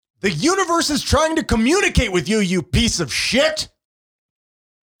The universe is trying to communicate with you, you piece of shit.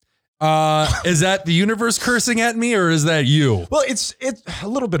 Is that the universe cursing at me or is that you? Well, it's a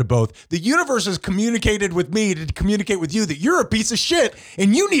little bit of both. The universe has communicated with me to communicate with you that you're a piece of shit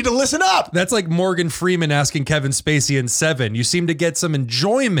and you need to listen up. That's like Morgan Freeman asking Kevin Spacey in Seven. You seem to get some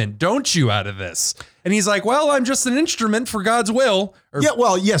enjoyment, don't you, out of this? And he's like, well, I'm just an instrument for God's will. Yeah,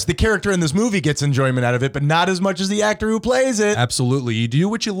 well, yes, the character in this movie gets enjoyment out of it, but not as much as the actor who plays it. Absolutely. You do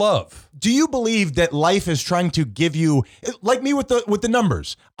what you love. Do you believe that life is trying to give you, like me with the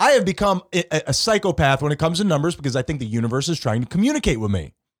numbers? I have become a psychopath when it comes to numbers because I think the universe is trying to communicate with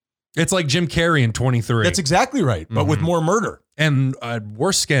me. It's like Jim Carrey in 23. That's exactly right, but with more murder. And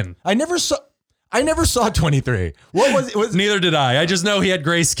worse skin. I never saw 23. What was it? Neither did I. I just know he had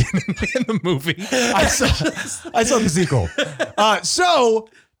gray skin in the movie. I saw the sequel. So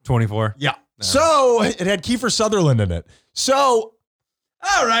 24. yeah. So it had Kiefer Sutherland in it. So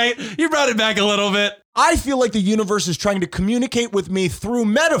all right, you brought it back a little bit. I feel like the universe is trying to communicate with me through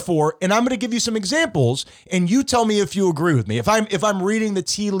metaphor, and I'm going to give you some examples, and you tell me if you agree with me. If I'm reading the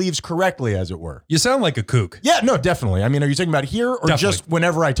tea leaves correctly, as it were. You sound like a kook. Yeah, no, definitely. I mean, are you talking about here or Definitely. just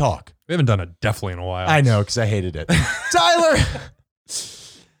whenever I talk? We haven't done it definitely in a while. I know, because I hated it. Tyler,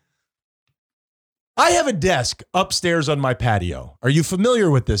 I have a desk upstairs on my patio. Are you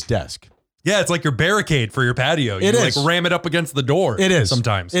familiar with this desk? Yeah, it's like your barricade for your patio. You It is. like ram it up against the door. It is.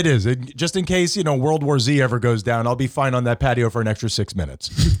 Sometimes. It is. Just in case, World War Z ever goes down, I'll be fine on that patio for an extra 6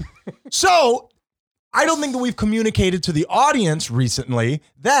 minutes. So I don't think that we've communicated to the audience recently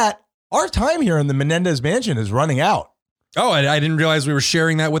that our time here in the Menendez Mansion is running out. Oh, I didn't realize we were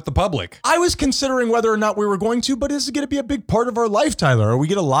sharing that with the public. I was considering whether or not we were going to, but this is going to be a big part of our life, Tyler. Are we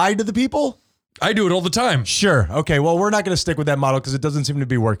going to lie to the people? I do it all the time. Sure. Okay. Well, we're not going to stick with that model because it doesn't seem to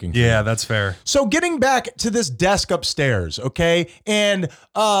be working. Yeah, that's fair. So getting back to this desk upstairs, okay, and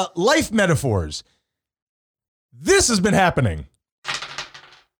life metaphors. This has been happening.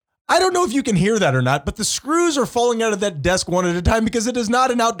 I don't know if you can hear that or not, but the screws are falling out of that desk one at a time because it is not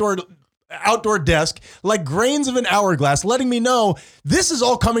an outdoor desk, like grains of an hourglass, letting me know this is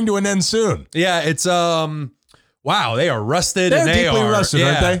all coming to an end soon. Yeah, it's wow, they are rusted. They're and they deeply are rusted,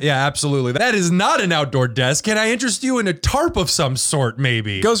 yeah, aren't they? Yeah, absolutely. That is not an outdoor desk. Can I interest you in a tarp of some sort,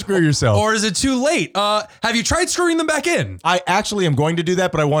 maybe? Go screw yourself. Or is it too late? Have you tried screwing them back in? I actually am going to do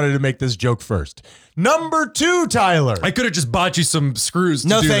that, but I wanted to make this joke first. Number 2, Tyler. I could have just bought you some screws to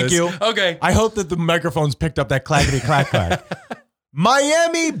No, do thank this. you. Okay. I hope that the microphones picked up that clackety clack clack.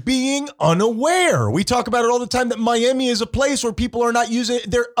 Miami being unaware. We talk about it all the time that Miami is a place where people are not using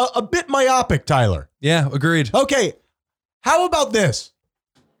it. They're a bit myopic, Tyler. Yeah, agreed. Okay. How about this?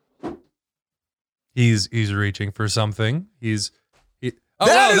 He's reaching for something.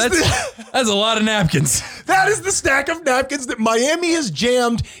 That That's a lot of napkins. That is the stack of napkins that Miami has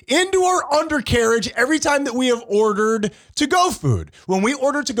jammed into our undercarriage every time that we have ordered to-go food. When we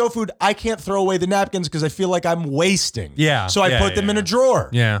order to-go food, I can't throw away the napkins because I feel like I'm wasting. Yeah. So I put them in a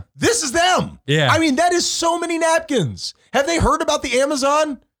drawer. Yeah. This is them. Yeah. I mean, that is so many napkins. Have they heard about the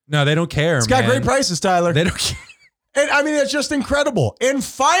Amazon? No, they don't care. It's got great prices, Tyler. They don't care. And I mean, that's just incredible. And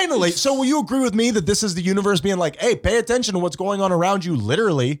finally, so will you agree with me that this is the universe being like, hey, pay attention to what's going on around you,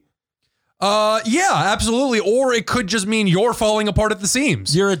 literally? Yeah, absolutely. Or it could just mean you're falling apart at the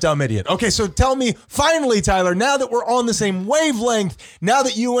seams. You're a dumb idiot. Okay, so tell me, finally, Tyler, now that we're on the same wavelength, now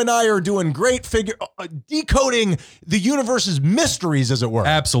that you and I are doing great decoding the universe's mysteries, as it were.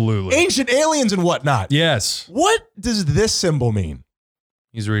 Absolutely. Ancient aliens and whatnot. Yes. What does this symbol mean?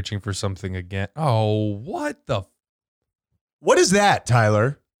 He's reaching for something again. Oh, what the? What is that,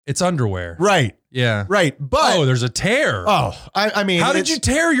 Tyler? It's underwear. Right. Yeah. Right. But Oh, there's a tear. I mean, How did you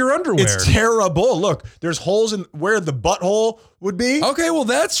tear your underwear? It's terrible. Look, there's holes in where the butthole would be. Okay, well,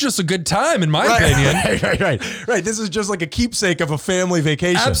 that's just a good time, in my opinion. Right. This is just like a keepsake of a family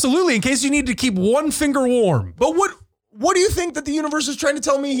vacation. Absolutely, in case you need to keep one finger warm. But what do you think that the universe is trying to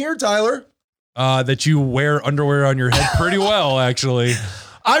tell me here, Tyler? That you wear underwear on your head pretty well, actually.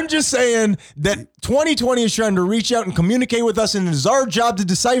 I'm just saying that 2020 is trying to reach out and communicate with us, and it is our job to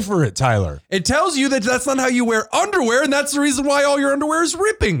decipher it, Tyler. It tells you that that's not how you wear underwear, and that's the reason why all your underwear is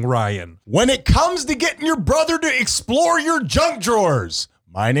ripping, Ryan. When it comes to getting your brother to explore your junk drawers,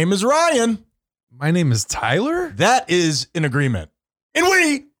 my name is Ryan. My name is Tyler? That is an agreement. And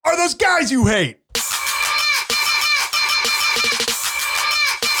we are those guys you hate.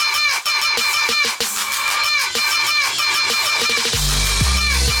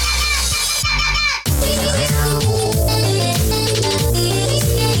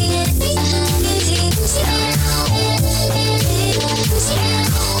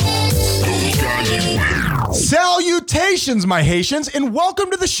 Salutations, my Haitians, and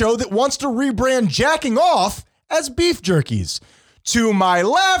welcome to the show that wants to rebrand jacking off as beef jerkies. To my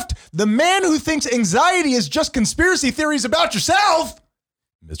left, the man who thinks anxiety is just conspiracy theories about yourself,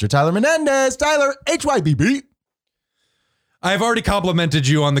 Mr. Tyler Menendez. Tyler, HYBB. I've already complimented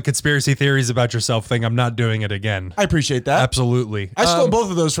you on the conspiracy theories about yourself thing. I'm not doing it again. I appreciate that. Absolutely. I stole both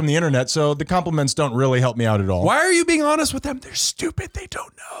of those from the internet, so the compliments don't really help me out at all. Why are you being honest with them? They're stupid. They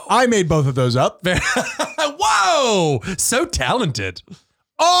don't know. I made both of those up. Whoa! So talented.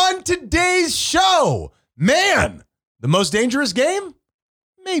 On today's show, man, the most dangerous game?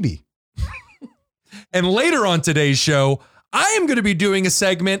 Maybe. And later on today's show, I am going to be doing a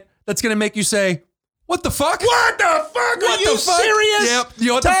segment that's going to make you say, what the fuck? What the fuck? What Are you the fuck? serious? Yep. You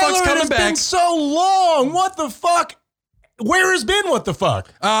know what the Tyler, fuck's coming it's back? been so long. What the fuck? Where has been what the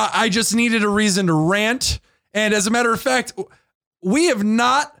fuck? I just needed a reason to rant. And as a matter of fact, we have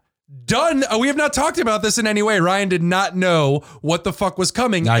not talked about this in any way. Ryan did not know what the fuck was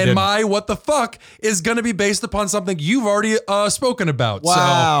coming. I didn't. My what the fuck is going to be based upon something you've already spoken about.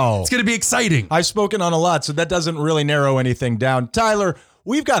 Wow. So it's going to be exciting. I've spoken on a lot, so that doesn't really narrow anything down. Tyler,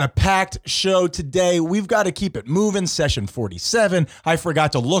 we've got a packed show today. We've got to keep it moving. Session 47. I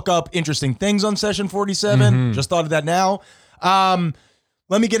forgot to look up interesting things on session 47. Just thought of that now.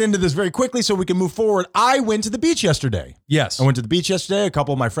 Let me get into this very quickly so we can move forward. I went to the beach yesterday. Yes. I went to the beach yesterday. A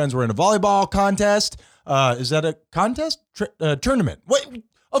couple of my friends were in a volleyball contest. Is that a contest? Tournament? What?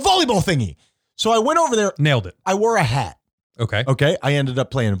 A volleyball thingy. So I went over there. Nailed it. I wore a hat. Okay. Okay. I ended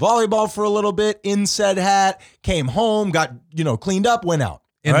up playing volleyball for a little bit in said hat, came home, got, cleaned up, went out.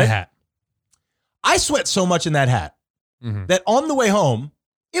 In All the right? hat. I sweat so much in that hat that on the way home,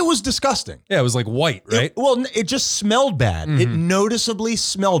 it was disgusting. Yeah, it was like white, right? It just smelled bad. It noticeably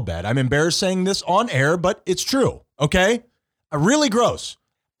smelled bad. I'm embarrassed saying this on air, but it's true. Okay. Really gross.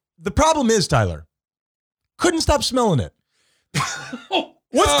 The problem is, Tyler, couldn't stop smelling it.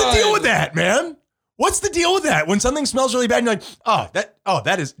 What's the deal with that, man? What's the deal with that? When something smells really bad, and you're like,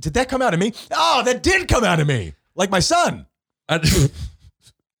 did that come out of me? Oh, that did come out of me. Like my son. There's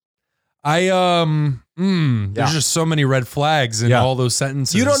just so many red flags in all those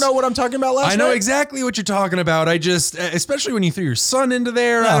sentences. You don't know what I'm talking about last I know night? exactly what you're talking about. I just, especially when you threw your son into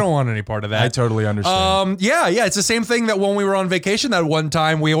there, Yeah. I don't want any part of that. I totally understand. Yeah. It's the same thing that when we were on vacation that one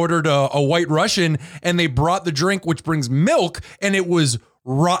time, we ordered a White Russian and they brought the drink, which brings milk, and it was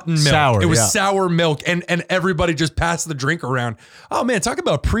rotten milk. Sour, it was yeah. sour milk, and everybody just passed the drink around. Oh man, talk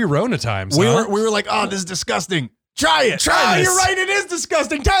about pre-Rona times. We huh? were like, oh, this is disgusting. Try it. Try this. You're right. It is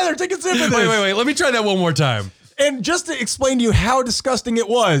disgusting. Tyler, take a sip of this. Wait. Let me try that one more time. And just to explain to you how disgusting it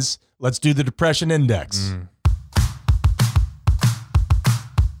was, let's do the depression index.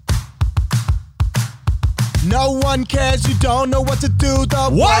 No one cares, you don't know what to do.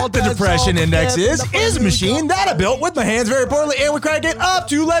 What the depression index is a machine that I built with my hands very poorly, and we crank it up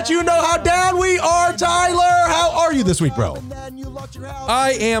to let you know how down we are. Tyler, how are you this week, bro?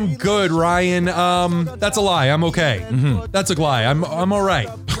 I am good, Ryan. That's a lie. I'm okay. That's a lie. I'm all right.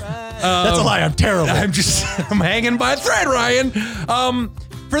 That's a lie, I'm terrible. I'm hanging by a thread, Ryan.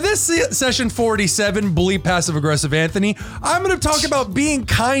 For this session 47, Bleep Passive Aggressive Anthony, I'm going to talk about being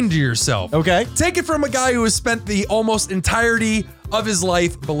kind to yourself. Okay. Take it from a guy who has spent the almost entirety of his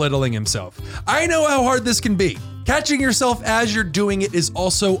life belittling himself. I know how hard this can be. Catching yourself as you're doing it is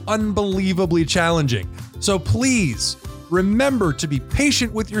also unbelievably challenging. So please remember to be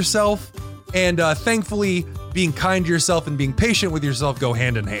patient with yourself, and thankfully, being kind to yourself and being patient with yourself go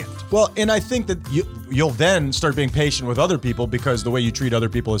hand in hand. Well, and I think that you'll then start being patient with other people because the way you treat other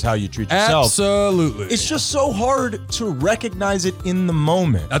people is how you treat yourself. Absolutely. It's just so hard to recognize it in the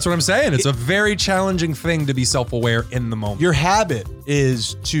moment. That's what I'm saying. It's a very challenging thing to be self-aware in the moment. Your habit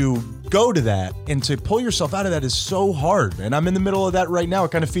is to go to that, and to pull yourself out of that is so hard, man. I'm in the middle of that right now.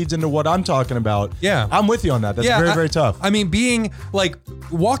 It kind of feeds into what I'm talking about. Yeah. I'm with you on that. That's very, very tough. I mean,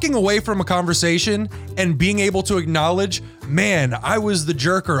 walking away from a conversation and being able to acknowledge, man, I was the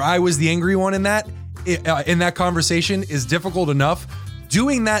jerk or I was the angry one in that conversation is difficult enough.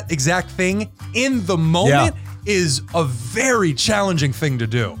 Doing that exact thing in the moment is a very challenging thing to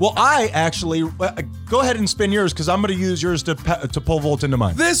do. Well, I actually, go ahead and spin yours because I'm going to use yours to pull Volt into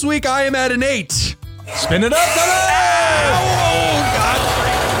mine. This week I am at an 8. Spin it up. Oh, God.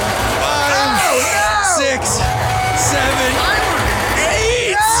 5, 6, 7,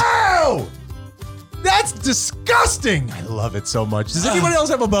 8. No! That's disgusting. I love it so much. Does anybody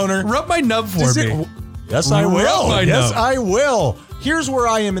else have a boner? Rub my nub for me. Yes, I will. my Yes, nub. I will. Here's where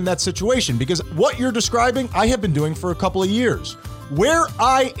I am in that situation, because what you're describing, I have been doing for a couple of years. Where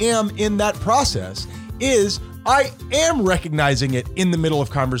I am in that process is I am recognizing it in the middle of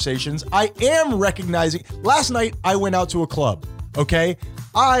conversations. I am recognizing. Last night, I went out to a club, okay?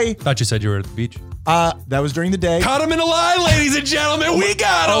 Thought you said you were at the beach. That was during the day. Caught him in a lie, ladies and gentlemen. We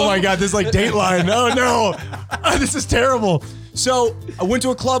got him. Oh my God, this is like Dateline. Oh no, this is terrible. So I went to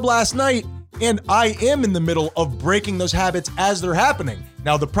a club last night and I am in the middle of breaking those habits as they're happening.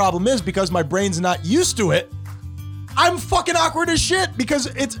 Now the problem is because my brain's not used to it, I'm fucking awkward as shit because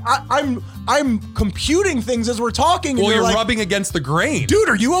I'm computing things as we're talking. And Well, you're like, rubbing against the grain. dude,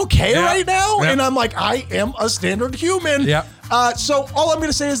 are you okay Yeah. right now? Yeah. And I'm like, I am a standard human. Yeah. So all I'm going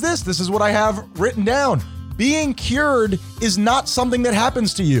to say is this. This is what I have written down. Being cured is not something that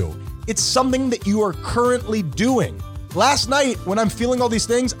happens to you. It's something that you are currently doing. Last night, when I'm feeling all these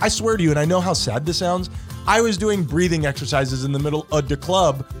things, I swear to you, and I know how sad this sounds, I was doing breathing exercises in the middle of the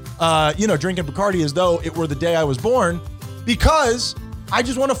club, drinking Bacardi as though it were the day I was born, because I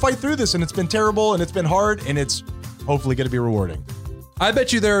just want to fight through this, and it's been terrible, and it's been hard, and it's hopefully going to be rewarding. I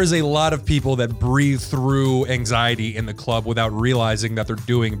bet you there is a lot of people that breathe through anxiety in the club without realizing that they're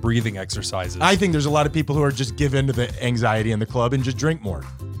doing breathing exercises. I think there's a lot of people who are just give in to the anxiety in the club and just drink more.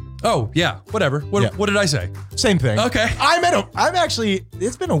 Oh, yeah, whatever. What did I say? Same thing. Okay. I'm actually,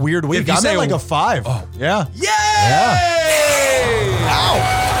 it's been a weird week. If you I'm say at like a 5. Oh. Yeah. Yay! Ow!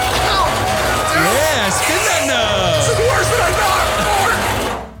 Yeah, spin that This nub. is worse than I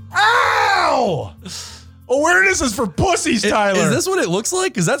thought. Ow! Awareness is for pussies, Tyler. Is this what it looks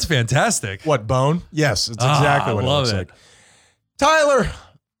like? Because that's fantastic. what, bone? Yes, it's exactly what it love looks it. like. Tyler,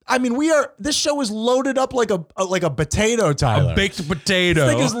 I mean, this show is loaded up like a potato, Tyler. A baked potato.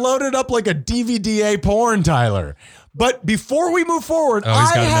 This thing is loaded up like a DVD porn, Tyler. But before we move forward, he's I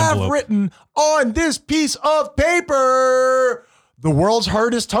got an have envelope. written on this piece of paper the world's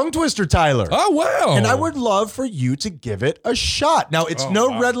hardest tongue twister, Tyler. Oh, wow. And I would love for you to give it a shot. Now, it's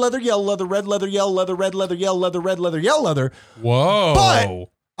no red leather, yellow leather, red leather, yellow leather, red leather, yellow leather, red leather, yellow leather. Whoa.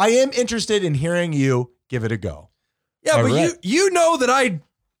 But I am interested in hearing you give it a go. yeah, all but right. you know that I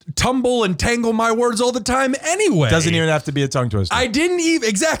tumble and tangle my words all the time anyway. Doesn't even have to be a tongue twister. I didn't even,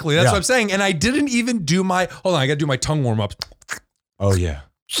 exactly. That's Yeah. what I'm saying. And I didn't even do I got to do my tongue warm ups. Oh, yeah.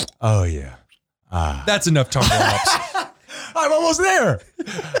 Oh, yeah. That's enough tongue warm ups. I'm almost there.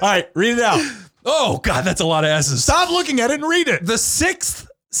 All right, read it out. Oh, God, that's a lot of S's. Stop looking at it and read it. The sixth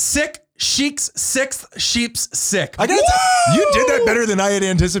sick sheik's sixth sheep's sick. I got you did that better than I had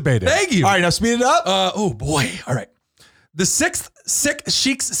anticipated. Thank you. All right, now speed it up. Oh, boy. All right. The sixth sick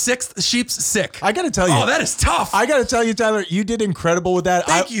sheik's sixth sheep's sick. I got to tell you. Oh, that is tough. I got to tell you, Tyler, you did incredible with that.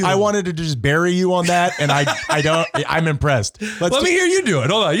 Thank you. I wanted to just bury you on that, and I'm impressed. Let me hear you do it.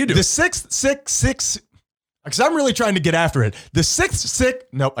 Hold on, you do The it. sixth six, because I'm really trying to get after it. The sixth sick.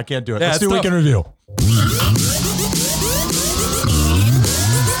 Nope, I can't do it. Yeah, Let's do it's weekend tough. review.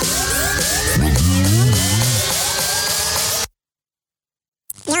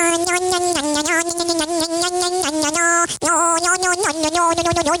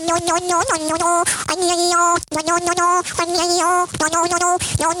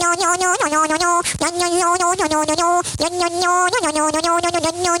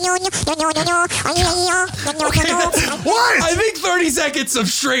 What? I think 30 seconds of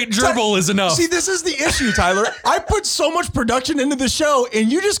straight dribble is enough. See, this is the issue, Tyler. I put so much production into the show,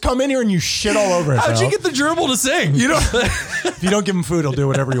 and you just come in here and you shit all over it. How'd bro. you get the dribble to sing? You don't. If you don't give him food, he'll do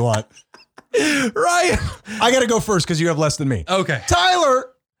whatever you want. Right. I got to go first because you have less than me. Okay.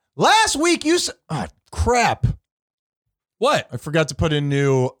 Tyler, last week you said, crap. What? I forgot to put in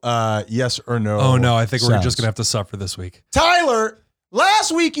new yes or no. Oh, no. I think we're sounds. just going to have to suffer this week. Tyler,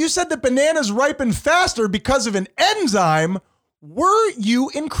 last week you said that bananas ripen faster because of an enzyme. Were you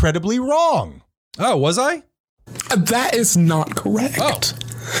incredibly wrong? Oh, was I? That is not correct. Oh.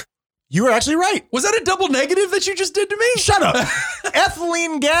 You were actually right. Was that a double negative that you just did to me? Shut up.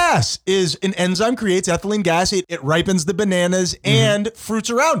 Ethylene gas is an enzyme, creates ethylene gas. It ripens the bananas and fruits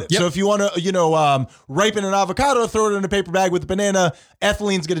around it. Yep. So if you want to, ripen an avocado, throw it in a paper bag with the banana,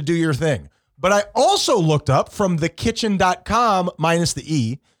 ethylene's going to do your thing. But I also looked up from thekitchen.com minus the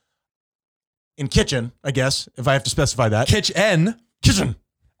E in kitchen, I guess, if I have to specify that. Kitchen.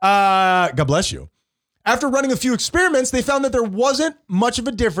 God bless you. After running a few experiments, they found that there wasn't much of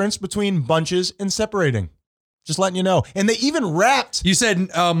a difference between bunches and separating. Just letting you know. And they even wrapped. You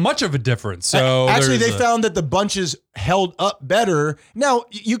said much of a difference. So Actually, they there's found that the bunches held up better. Now,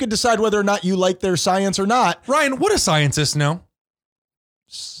 you could decide whether or not you like their science or not. Ryan, what do scientists know?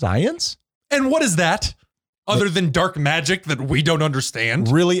 Science? And what is that? Other than dark magic that we don't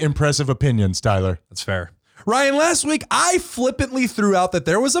understand? Really impressive opinions, Tyler. That's fair. Ryan, last week I flippantly threw out that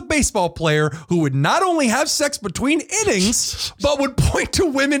there was a baseball player who would not only have sex between innings, but would point to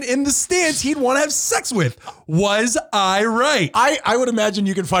women in the stands he'd want to have sex with. Was I right? I would imagine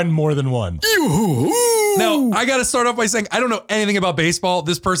you can find more than one. Now, I got to start off by saying I don't know anything about baseball.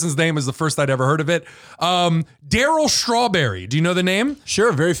 This person's name is the first I'd ever heard of it. Darryl Strawberry. Do you know the name?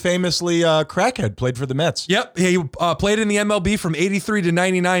 Sure, very famously crackhead, played for the Mets. Yep. He played in the MLB from 83 to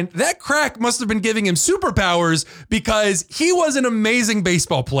 99. That crack must have been giving him superpowers because he was an amazing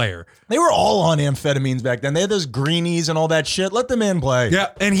baseball player. They were all on amphetamines back then. They had those greenies and all that shit. Let the man play. Yeah.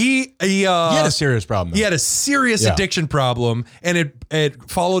 And he had a serious problem, though. He had a serious addiction problem, and it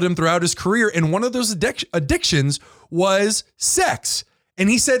followed him throughout his career. And one of those addictions was sex. And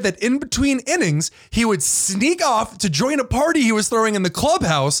he said that in between innings, he would sneak off to join a party he was throwing in the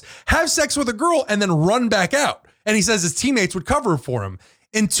clubhouse, have sex with a girl, and then run back out. And he says his teammates would cover for him.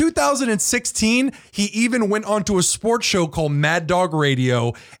 In 2016, he even went onto a sports show called Mad Dog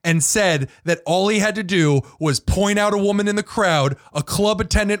Radio and said that all he had to do was point out a woman in the crowd, a club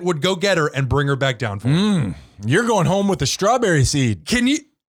attendant would go get her and bring her back down for him. You're going home with the strawberry seed. Can you...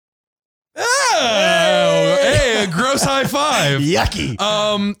 Oh, hey, a gross high five. Yucky.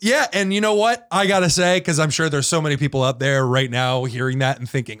 Yeah, and you know what? I gotta say, because I'm sure there's so many people out there right now hearing that and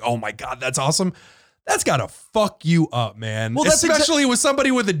thinking, oh my God, that's awesome. That's gotta fuck you up, man. Well, that's especially with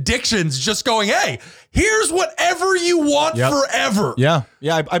somebody with addictions just going, hey, here's whatever you want forever. Yeah.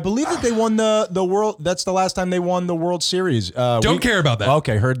 I believe that they won the world. That's the last time they won the World Series. Don't care about that.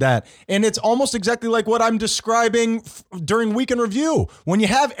 Okay, heard that. And it's almost exactly like what I'm describing during Week in Review. When you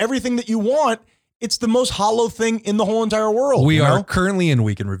have everything that you want, it's the most hollow thing in the whole entire world. We are currently in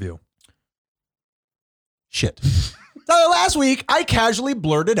Week in Review. Shit. So last week, I casually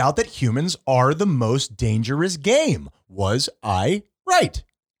blurted out that humans are the most dangerous game. Was I right?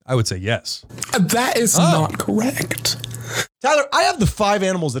 I would say yes. That is not correct. Tyler, I have the 5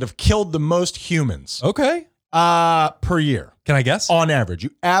 animals that have killed the most humans Okay. per year. Can I guess? On average.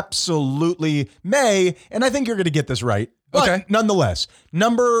 You absolutely may, and I think you're going to get this right. But Okay. nonetheless,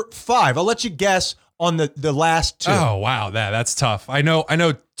 number 5, I'll let you guess on the last 2. Oh, wow. That's tough. I know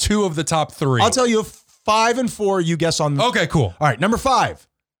 2 of the top 3. I'll tell you 5 and 4, you guess on. Okay, cool. All right, number 5,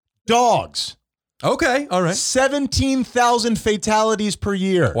 dogs. Okay, all right. 17,000 fatalities per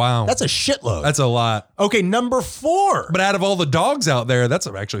year. Wow. That's a shitload. That's a lot. Okay, number 4. But out of all the dogs out there, that's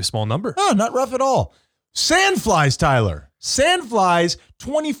actually a small number. Oh, not rough at all. Sandflies, Tyler. Sandflies,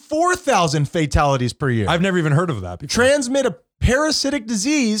 24,000 fatalities per year. I've never even heard of that before. Transmit a parasitic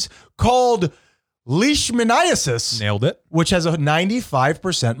disease called leishmaniasis, Nailed it. which has a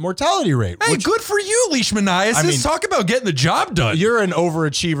 95% mortality rate. Hey, which good for you, leishmaniasis. I mean- Talk about getting the job done. you're an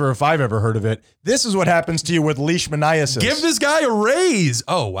overachiever if I've ever heard of it. This is what happens to you with leishmaniasis. Give this guy a raise.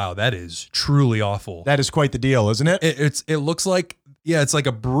 Oh, wow. That is truly awful. That is quite the deal, isn't it? It looks like, it's like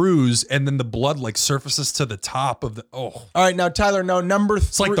a bruise, and then the blood like surfaces to the top of the, All right, now Tyler, now number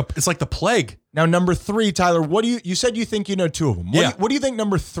 3. it's like the plague. Now number 3, Tyler, what do you said you think you know 2 of them. What do you think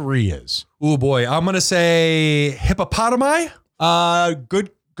number 3 is? Oh boy. I'm going to say hippopotami.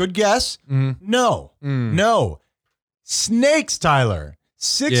 Good guess. No. Snakes, Tyler.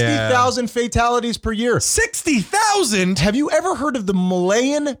 60,000 fatalities per year. 60,000? Have you ever heard of the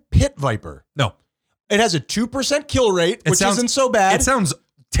Malayan pit viper? No. It has a 2% kill rate, which sounds- isn't so bad. It sounds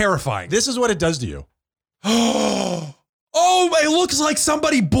terrifying. This is what it does to you. Oh, it looks like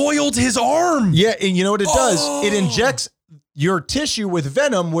somebody boiled his arm. Yeah, and you know what it does? It injects your tissue with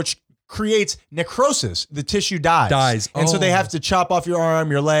venom, which creates necrosis. The tissue dies. And so they have to chop off your arm,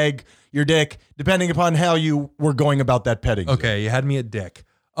 your leg, your dick, depending upon how you were going about that petting. Okay, you had me at dick.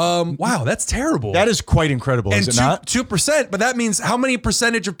 Wow, that's terrible. That is quite incredible, and is it not? 2%, but that means how many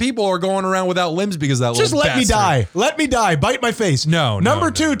percentage of people are going around without limbs because of that Just little let me bastard? die. Let me die. Bite my face. No. Number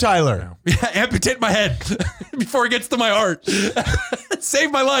 2, Tyler. Yeah, amputate my head before it gets to my heart.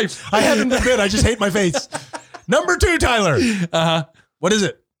 Save my life. I haven't been bit. I just hate my face. Number 2, Tyler. What is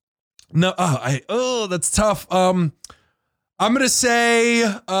it? No, that's tough. I'm gonna say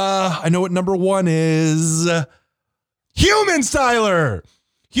I know what number 1 is. Humans, Tyler.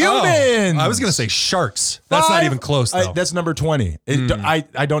 Humans. I was gonna say sharks. That's not even close though. That's number 20.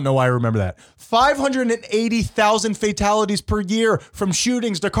 I don't know why I remember that. 580,000 fatalities per year, from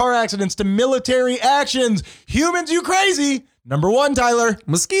shootings to car accidents to military actions. Humans, you crazy. Number 1, Tyler.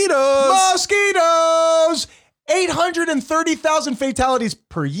 Mosquitoes. Mosquitoes. 830,000 fatalities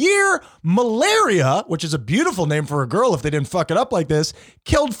per year. Malaria, which is a beautiful name for a girl if they didn't fuck it up like this,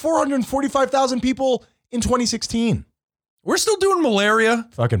 killed 445,000 people in 2016. We're still doing malaria.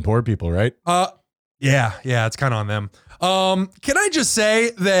 Fucking poor people, right? Yeah, it's kind of on them. Can I just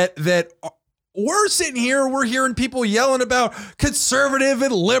say that we're sitting here, we're hearing people yelling about conservative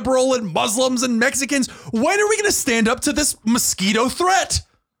and liberal and Muslims and Mexicans. When are we going to stand up to this mosquito threat?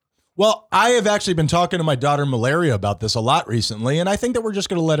 Well, I have actually been talking to my daughter Malaria about this a lot recently, and I think that we're just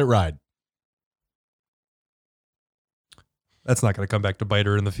going to let it ride. That's not going to come back to bite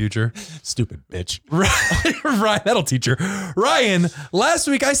her in the future. Stupid bitch. Ryan, that'll teach her. Ryan, last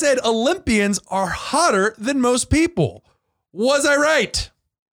week I said Olympians are hotter than most people. Was I right?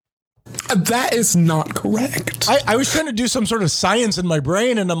 That is not correct. I was trying to do some sort of science in my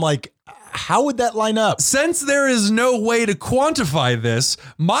brain, and I'm like, how would that line up? Since there is no way to quantify this,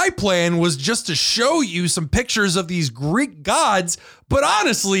 my plan was just to show you some pictures of these Greek gods, but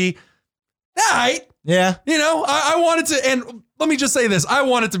honestly, Yeah. you know, I wanted to, and let me just say this, I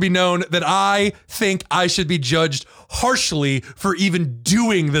want it to be known that I think I should be judged harshly for even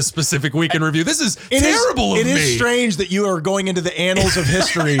doing this specific week in review. This is terrible of me. It is strange that you are going into the annals of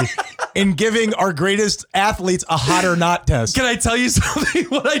history and giving our greatest athletes a hot or not test. Can I tell you something?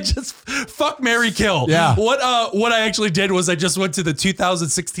 What I just fuck, marry, kill. Yeah. What I actually did was I just went to the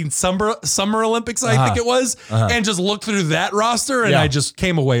 2016 Summer Olympics, I think it was, and just looked through that roster, and Yeah. I just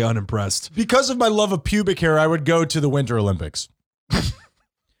came away unimpressed. Because of my love of pubic hair, I would go to the Winter Olympics.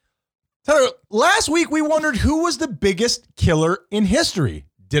 Tyler, last week we wondered who was the biggest killer in history.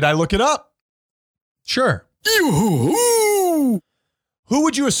 Did I look it up? Sure. Who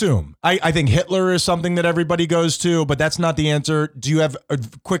would you assume? I think Hitler is something that everybody goes to, but that's not the answer. Do you have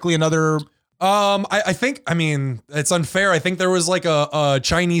quickly another? I think, I mean, it's unfair. I think there was like a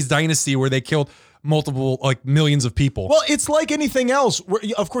Chinese dynasty where they killed multiple, like millions of people. Well, it's like anything else.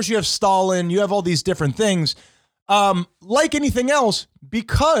 Of course, you have Stalin, you have all these different things. Like anything else,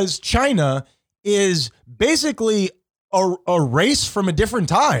 because China is basically a race from a different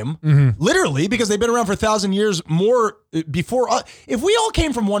time, literally, because they've been around for 1,000 years more before us. If we all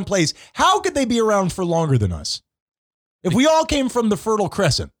came from one place, how could they be around for longer than us? If we all came from the Fertile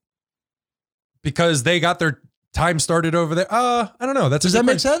Crescent. Because they got their time started over there. I don't know. Does that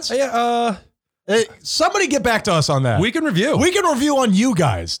make sense? Yeah. Hey, somebody get back to us on that. We can review. We can review on you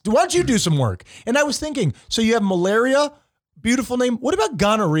guys. Why don't you do some work? And I was thinking, so you have malaria, beautiful name. What about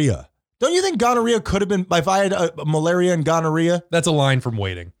gonorrhea? Don't you think gonorrhea could have been, if I had malaria and gonorrhea? That's a line from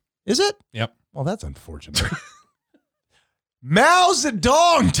Waiting. Is it? Yep. Well, that's unfortunate. Mao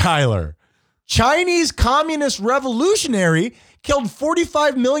Zedong, Tyler. Chinese communist revolutionary killed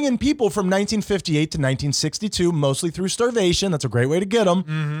 45 million people from 1958 to 1962, mostly through starvation. That's a great way to get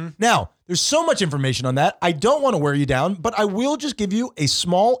them. Now, there's so much information on that. I don't want to wear you down, but I will just give you a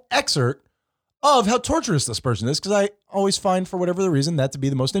small excerpt of how torturous this person is, because I always find, for whatever the reason, that to be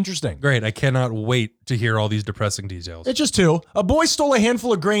the most interesting. Great. I cannot wait to hear all these depressing details. It's just two. A boy stole a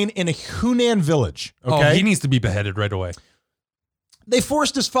handful of grain in a Hunan village. Okay. Oh, he needs to be beheaded right away. They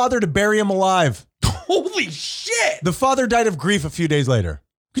forced his father to bury him alive. Holy shit. The father died of grief a few days later.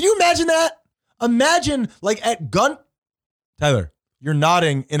 Could you imagine that? Imagine, like, at gun... Tyler, you're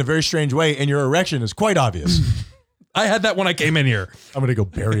nodding in a very strange way, and your erection is quite obvious. I had that when I came in here. I'm going to go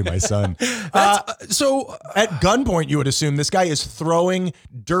bury my son. So At gunpoint, you would assume this guy is throwing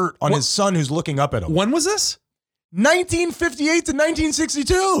dirt on his son who's looking up at him. when was this? 1958 to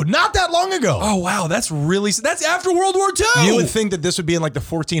 1962. Not that long ago. Oh, wow. That's after World War II. You would think that this would be in like the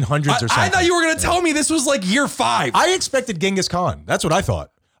 1400s or something. I thought you were going to tell me this was like year 5. I expected Genghis Khan. That's what I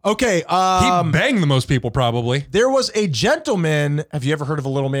thought. Okay. He banged the most people, probably. There was a gentleman. Have you ever heard of a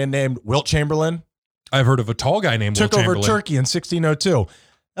little man named Wilt Chamberlain? I've heard of a tall guy named Took Will over Chamberlain. Turkey in 1602.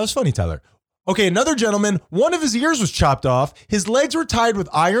 That was funny, Tyler. Okay, another gentleman, one of his ears was chopped off. His legs were tied with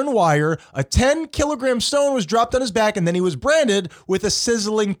iron wire. A 10-kilogram stone was dropped on his back, and then he was branded with a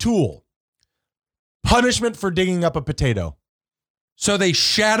sizzling tool. Punishment for digging up a potato. So they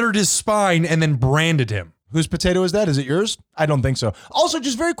shattered his spine and then branded him. Whose potato is that? Is it yours? I don't think so. Also,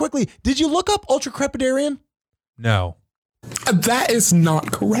 just very quickly, did you look up ultracrepidarian? No. That is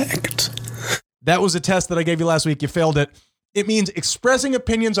not correct. That was a test that I gave you last week. You failed it. It means expressing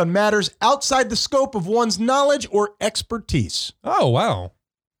opinions on matters outside the scope of one's knowledge or expertise. Oh, wow.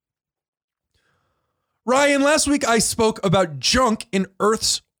 Ryan, last week I spoke about junk in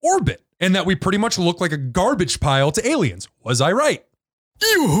Earth's orbit and that we pretty much look like a garbage pile to aliens. Was I right?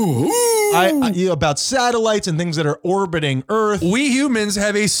 About satellites and things that are orbiting Earth. We humans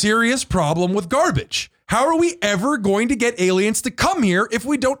have a serious problem with garbage. How are we ever going to get aliens to come here if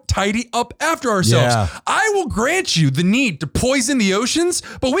we don't tidy up after ourselves? Yeah. I will grant you the need to poison the oceans,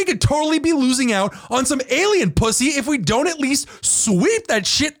 but we could totally be losing out on some alien pussy if we don't at least sweep that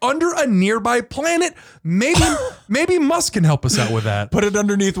shit under a nearby planet. Maybe Musk can help us out with that. Put it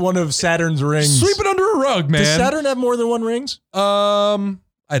underneath one of Saturn's rings. Sweep it under a rug, man. Does Saturn have more than one rings? I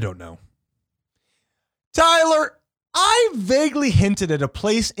don't know. Tyler, I vaguely hinted at a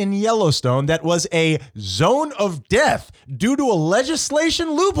place in Yellowstone that was a zone of death due to a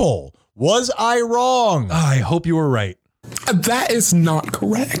legislation loophole. Was I wrong? I hope you were right. That is not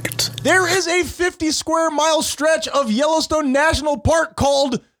correct. There is a 50 square mile stretch of Yellowstone National Park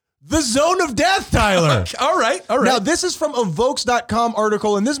called the Zone of Death, Tyler. All right. Now, this is from a Vokes.com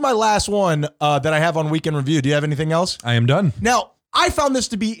article, and this is my last one that I have on Weekend Review. Do you have anything else? I am done. Now, I found this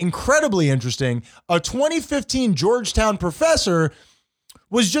to be incredibly interesting. A 2015 Georgetown professor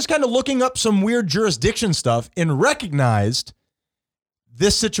was just kind of looking up some weird jurisdiction stuff and recognized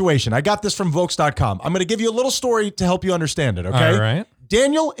this situation. I got this from Vokes.com. I'm going to give you a little story to help you understand it, okay? All right.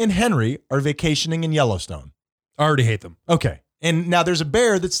 Daniel and Henry are vacationing in Yellowstone. I already hate them. Okay. And now there's a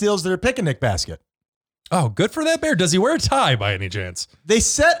bear that steals their picnic basket. Oh, good for that bear. Does he wear a tie by any chance? They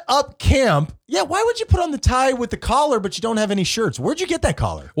set up camp. Yeah, why would you put on the tie with the collar, but you don't have any shirts? Where'd you get that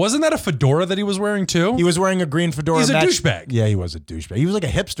collar? Wasn't that a fedora that he was wearing too? He was wearing a green fedora. He's a douchebag. Yeah, he was a douchebag. He was like a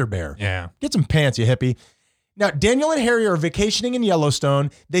hipster bear. Yeah. Get some pants, you hippie. Now, Daniel and Harry are vacationing in Yellowstone.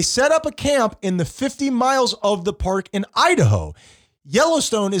 They set up a camp in the 50 miles of the park in Idaho.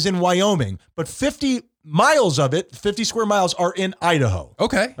 Yellowstone is in Wyoming, but 50 miles of it, 50 square miles, are in Idaho.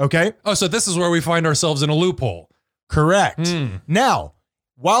 Okay. Okay? Oh, so this is where we find ourselves in a loophole. Correct. Now,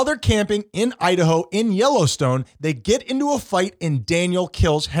 while they're camping in Idaho in Yellowstone, they get into a fight and Daniel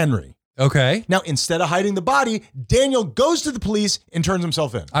kills Henry. Okay. Now, instead of hiding the body, Daniel goes to the police and turns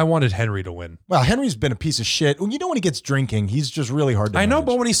himself in. I wanted Henry to win. Well, Henry's been a piece of shit. Well, you know when he gets drinking, he's just really hard to I know, manage.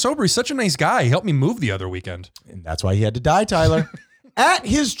 but when he's sober, he's such a nice guy. He helped me move the other weekend. And that's why he had to die, Tyler. At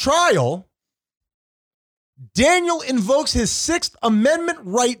his trial, Daniel invokes his Sixth Amendment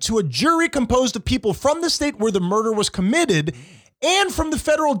right to a jury composed of people from the state where the murder was committed and from the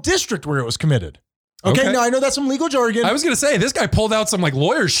federal district where it was committed. Okay. Now I know that's some legal jargon. I was going to say, this guy pulled out some like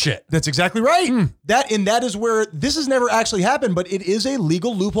lawyer shit. That's exactly right. That is where this has never actually happened, but it is a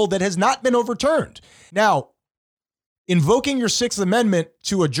legal loophole that has not been overturned. Now, invoking your Sixth Amendment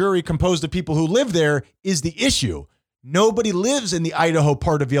to a jury composed of people who live there is the issue. Nobody lives in the Idaho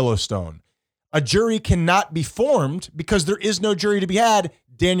part of Yellowstone. A jury cannot be formed because there is no jury to be had.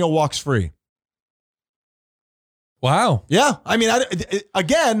 Daniel walks free. Wow. Yeah. I mean,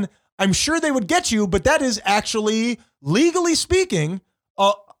 again, I'm sure they would get you, but that is actually, legally speaking,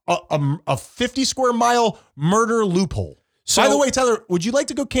 a 50 square mile murder loophole. So, by the way, Tyler, would you like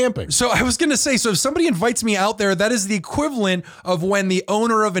to go camping? So I was going to say, so if somebody invites me out there, that is the equivalent of when the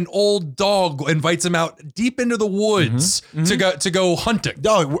owner of an old dog invites him out deep into the woods to go hunting.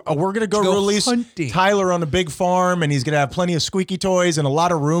 No, we're going to go release hunting. Tyler on a big farm, and he's going to have plenty of squeaky toys and a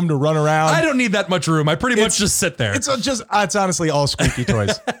lot of room to run around. I don't need that much room. I pretty much just sit there. It's honestly all squeaky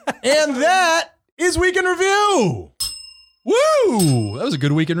toys. And that is Weekend Review. Woo! That was a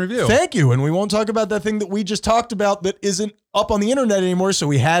good week in review. Thank you. And we won't talk about that thing that we just talked about that isn't up on the internet anymore, so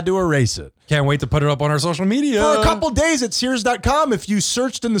we had to erase it. Can't wait to put it up on our social media. For a couple days at Sears.com, if you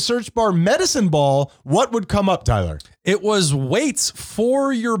searched in the search bar medicine ball, what would come up, Tyler? It was weights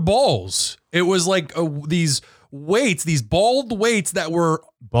for your balls. It was like these weights, these bald weights that were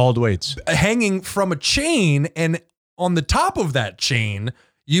Bald weights. hanging from a chain, and on the top of that chain,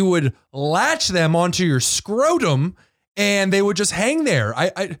 you would latch them onto your scrotum, and they would just hang there.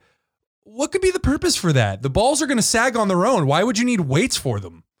 What could be the purpose for that? The balls are going to sag on their own. Why would you need weights for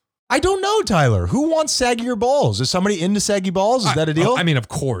them? I don't know, Tyler. Who wants saggier balls? Is somebody into saggy balls? Is that a deal? I mean, of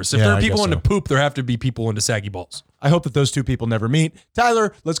course. If Yeah, there are I people guess into so. poop, there have to be people into saggy balls. I hope that those two people never meet.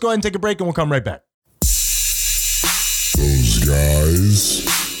 Tyler, let's go ahead and take a break and we'll come right back. Those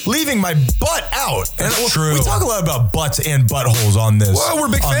guys. Leaving my butt out. And true. We talk a lot about butts and buttholes on this. Well, we're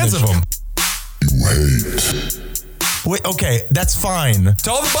big on fans this of show. them. You hate. Wait, okay, that's fine.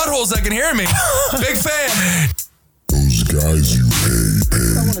 To all the buttholes that can hear me, big fan. Those guys you hate.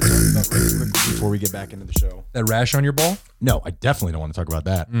 I want to talk about really quickly before we get back into the show. That rash on your ball? No, I definitely don't want to talk about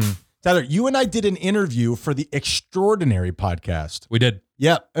that. Tyler, you and I did an interview for the Extraordinary podcast. We did.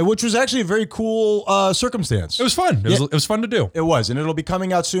 Yeah, which was actually a very cool circumstance. It was fun. It was fun to do. It was, and it'll be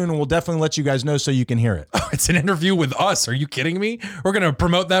coming out soon, and we'll definitely let you guys know so you can hear it. It's an interview with us. Are you kidding me? We're going to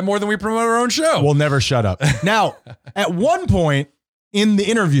promote that more than we promote our own show. We'll never shut up. Now, at one point in the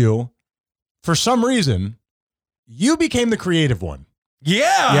interview, for some reason, you became the creative one.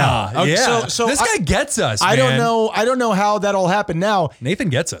 Yeah. Okay, Yeah. so this guy gets us, I man. don't know how that all happened. Now, Nathan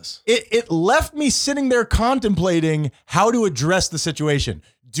gets us. it left me sitting there contemplating how to address the situation.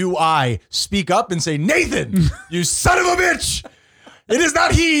 Do I speak up and say, Nathan, you son of a bitch? It is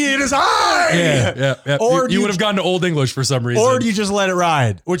not he, it is I. Yeah. Or you would have gone to Old English for some reason. Or do you just let it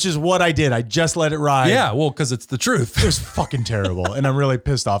ride, which is what I did. I just let it ride. Yeah, well, because it's the truth. It was fucking terrible, and I'm really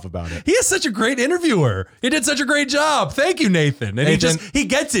pissed off about it. He is such a great interviewer. He did such a great job. Thank you, Nathan. And he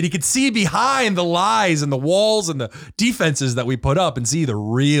gets it. He could see behind the lies and the walls and the defenses that we put up and see the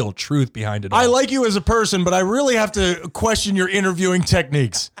real truth behind it all. I like you as a person, but I really have to question your interviewing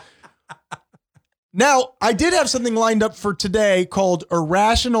techniques. Now, I did have something lined up for today called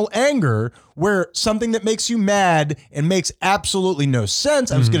Irrational Anger, where something that makes you mad and makes absolutely no sense.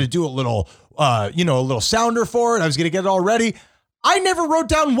 I was going to do a little, a little sounder for it. I was going to get it all ready. I never wrote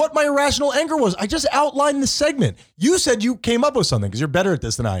down what my irrational anger was. I just outlined the segment. You said you came up with something because you're better at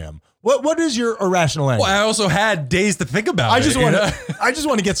this than I am. What is your irrational anger? Well, I also had days to think about I it. just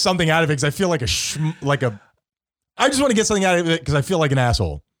want to get something out of it because I feel like I just want to get something out of it because I feel like an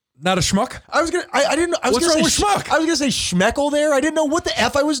asshole. Not a schmuck? I was gonna say schmuck? I was gonna say schmeckle there. I didn't know what the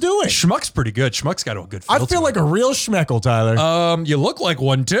F I was doing. Schmuck's pretty good. Schmuck's got a good feel I feel like a real schmeckle, Tyler. You look like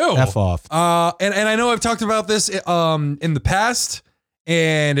one too. F off. And I know I've talked about this in the past,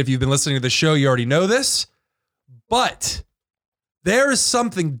 and if you've been listening to the show, you already know this. But there is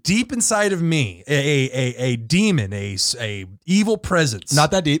something deep inside of me, a demon, a evil presence. Not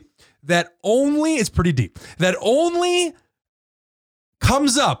that deep. It's pretty deep. That only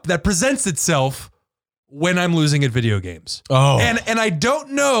comes up, that presents itself when I'm losing at video games. Oh. And I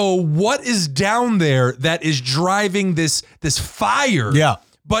don't know what is down there that is driving this fire. Yeah.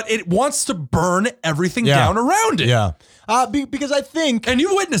 But it wants to burn everything down around it. Yeah. Because I think... And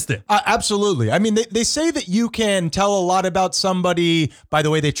you've witnessed it. Absolutely. I mean, they say that you can tell a lot about somebody by the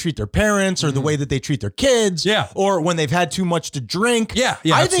way they treat their parents or the way that they treat their kids. Yeah. Or when they've had too much to drink. Yeah.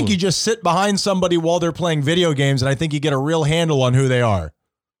 I think you just sit behind somebody while they're playing video games, and I think you get a real handle on who they are.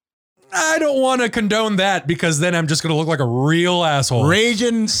 I don't want to condone that because then I'm just going to look like a real asshole.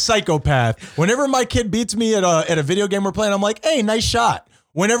 Raging psychopath. Whenever my kid beats me at a video game we're playing, I'm like, hey, nice shot.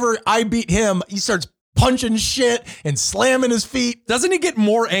 Whenever I beat him, he starts punching shit and slamming his feet. Doesn't he get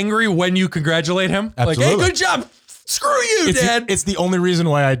more angry when you congratulate him? Absolutely. Like, hey, good job. Screw you, Dad. It's the only reason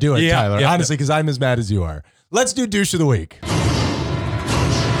why I do it, Tyler. Honestly, because I'm as mad as you are. Let's do douche of the week.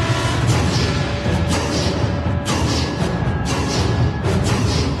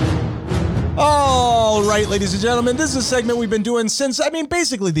 All right, ladies and gentlemen, this is a segment we've been doing since,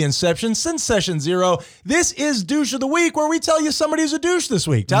 basically the inception, since session 0. This is Douche of the Week, where we tell you somebody who's a douche this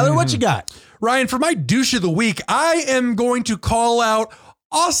week. Tyler, what you got? Ryan, for my douche of the week, I am going to call out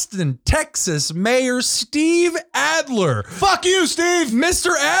Austin, Texas Mayor Steve Adler. Fuck you, Steve.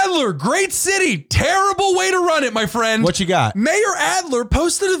 Mr. Adler, great city. Terrible way to run it, my friend. What you got? Mayor Adler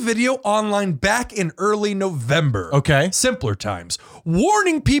posted a video online back in early November. Okay. Simpler times.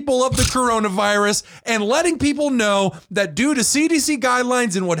 Warning people of the coronavirus and letting people know that due to CDC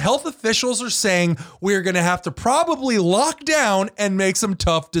guidelines and what health officials are saying, we're going to have to probably lock down and make some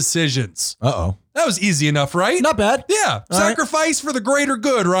tough decisions. Uh-oh. That was easy enough, right? Not bad. Yeah. All Sacrifice for the greater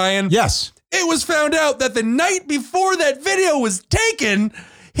good, Ryan. Yes. It was found out that the night before that video was taken,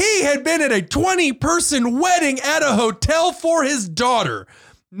 he had been at a 20-person wedding at a hotel for his daughter.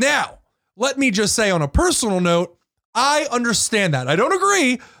 Now, let me just say on a personal note, I understand that. I don't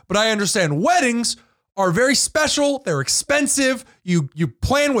agree, but I understand weddings are very special. They're expensive. You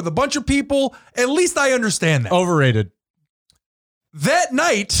plan with a bunch of people. At least I understand that. Overrated. That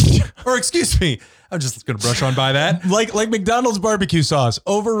night, or excuse me, I'm just going to brush on by that. Like McDonald's barbecue sauce.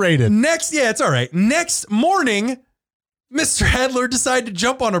 Overrated. It's all right. Next morning, Mr. Adler decided to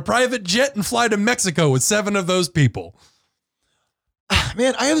jump on a private jet and fly to Mexico with 7 of those people.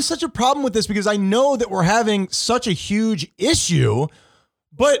 Man, I have such a problem with this because I know that we're having such a huge issue,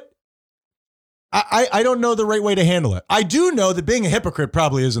 but I don't know the right way to handle it. I do know that being a hypocrite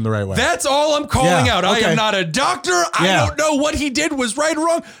probably isn't the right way. That's all I'm calling out. Okay. I am not a doctor. I don't know what he did was right or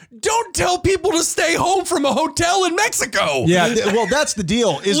wrong. Don't tell people to stay home from a hotel in Mexico. Yeah, well, that's the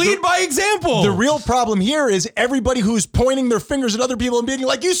deal. Lead by example. The real problem here is everybody who's pointing their fingers at other people and being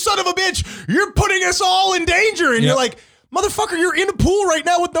like, you son of a bitch, you're putting us all in danger. And you're like, motherfucker, you're in a pool right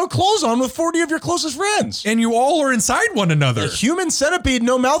now with no clothes on with 40 of your closest friends. And you all are inside one another. Human centipede,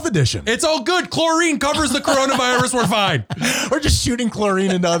 no mouth edition. It's all good. Chlorine covers the coronavirus. We're fine. We're just shooting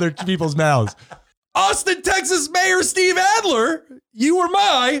chlorine into other people's mouths. Austin, Texas Mayor Steve Adler, you were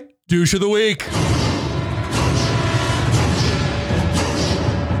my douche of the week.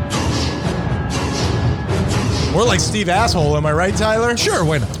 More like Steve Asshole, am I right, Tyler? Sure,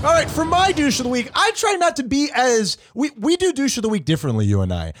 why not? All right, for my douche of the week, I try not to be as we do douche of the week differently, you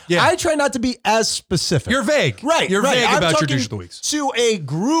and I. Yeah. I try not to be as specific. You're vague. Right. You're right. vague I'm about your talking douche of the weeks. to a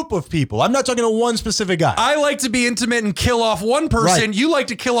group of people. I'm not talking to one specific guy. I like to be intimate and kill off one person. Right. You like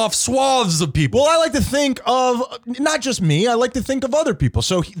to kill off swaths of people. Well, I like to think of not just me. I like to think of other people.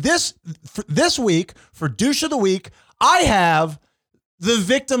 So this week for douche of the week, I have the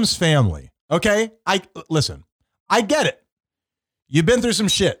victim's family. Okay, listen. I get it. You've been through some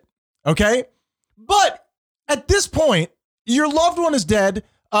shit. Okay, but at this point, your loved one is dead.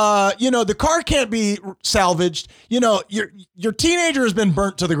 The car can't be salvaged. Your teenager has been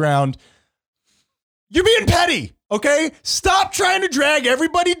burnt to the ground. You're being petty. Okay, stop trying to drag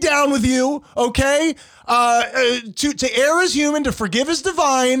everybody down with you. Okay, to err is human, to forgive is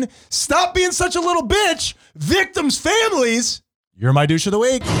divine. Stop being such a little bitch. Victims' families. You're my douche of the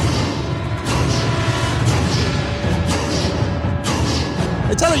week.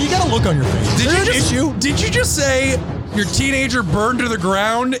 Hey, Tyler, you got a look on your face. Did you just say your teenager burned to the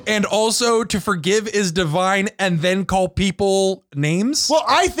ground and also to forgive is divine and then call people names? Well,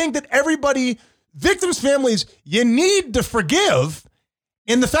 I think that everybody, victims' families, you need to forgive.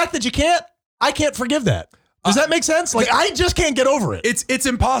 And the fact that I can't forgive that. Does that make sense? Like, I just can't get over it. It's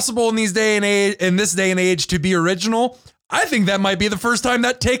impossible in this day and age to be original. I think that might be the first time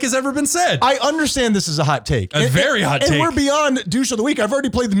that take has ever been said. I understand this is a hot take. A very hot take. And we're beyond douche of the week. I've already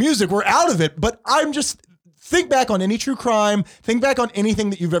played the music. We're out of it. But I'm just, think back on any true crime. Think back on anything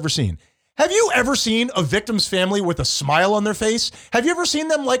that you've ever seen. Have you ever seen a victim's family with a smile on their face? Have you ever seen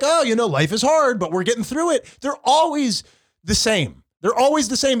them like, life is hard, but we're getting through it? They're always the same. They're always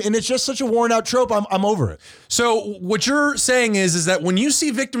the same, and it's just such a worn out trope. I'm over it. So what you're saying is that when you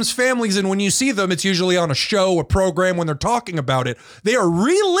see victims' families and when you see them, it's usually on a show, a program, when they're talking about it, they are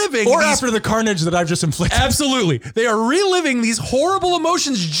reliving. Or after the carnage that I've just inflicted. Absolutely. They are reliving these horrible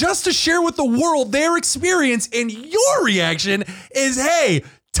emotions just to share with the world their experience, and your reaction is, hey,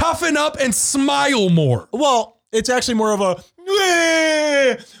 toughen up and smile more. Well, it's actually more of a,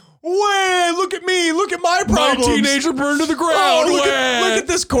 look at me, look at my problems. My teenager burned to the ground. Look at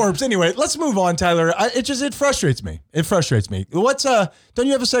this corpse. Anyway, let's move on, Tyler. It frustrates me. It frustrates me. Don't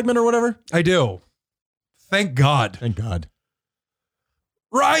you have a segment or whatever? I do. Thank God. Thank God.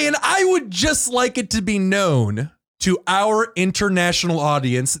 Ryan, I would just like it to be known to our international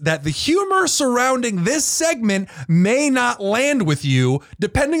audience that the humor surrounding this segment may not land with you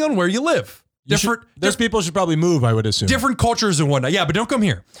depending on where you live. Those people should probably move, I would assume. Different cultures and whatnot. Yeah, but don't come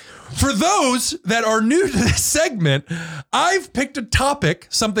here. For those that are new to this segment, I've picked a topic,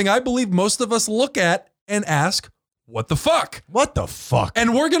 something I believe most of us look at and ask, what the fuck? What the fuck?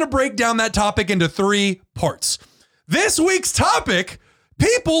 And we're going to break down that topic into 3 parts. This week's topic,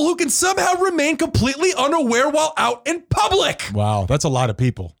 people who can somehow remain completely unaware while out in public. Wow, that's a lot of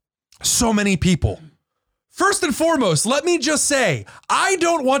people. So many people. First and foremost, let me just say, I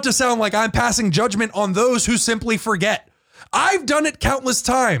don't want to sound like I'm passing judgment on those who simply forget. I've done it countless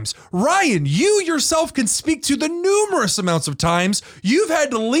times. Ryan, you yourself can speak to the numerous amounts of times you've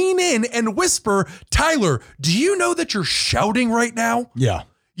had to lean in and whisper, Tyler, do you know that you're shouting right now? Yeah.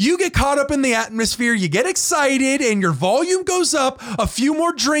 You get caught up in the atmosphere, you get excited, and your volume goes up, a few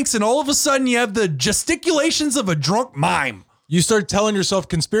more drinks, and all of a sudden you have the gesticulations of a drunk mime. You start telling yourself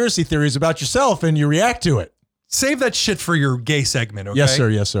conspiracy theories about yourself and you react to it. Save that shit for your gay segment, okay? Yes, sir.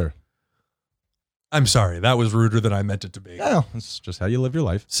 Yes, sir. I'm sorry. That was ruder than I meant it to be. Yeah, that's just how you live your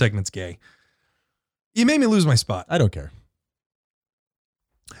life. Segment's gay. You made me lose my spot. I don't care.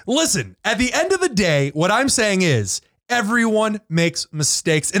 Listen, at the end of the day, what I'm saying is everyone makes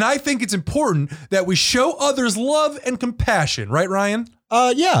mistakes. And I think it's important that we show others love and compassion. Right, Ryan?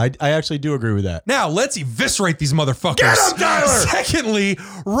 Yeah, I actually do agree with that. Now, let's eviscerate these motherfuckers. Get him, Tyler! Secondly,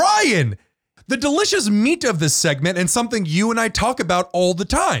 Ryan, the delicious meat of this segment and something you and I talk about all the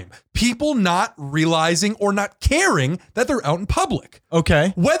time. People not realizing or not caring that they're out in public.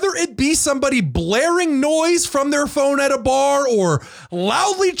 Okay. Whether it be somebody blaring noise from their phone at a bar or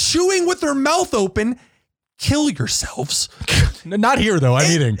loudly chewing with their mouth open, kill yourselves. Not here, though. I'm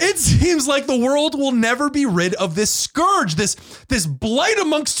eating. It seems like the world will never be rid of this scourge, this blight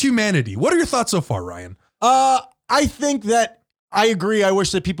amongst humanity. What are your thoughts so far, Ryan? I think that I agree. I wish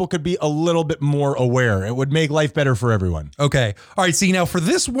that people could be a little bit more aware. It would make life better for everyone. Okay. All right. See, now for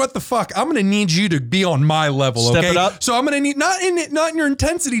this, what the fuck? I'm going to need you to be on my level. Step okay? it up. So I'm going to need not in your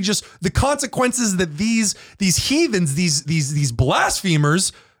intensity, just the consequences that these heathens, these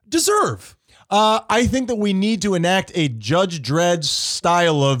blasphemers deserve. I think that we need to enact a Judge Dredd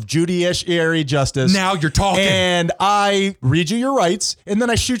style of judiciary justice. Now you're talking. And I read you your rights, and then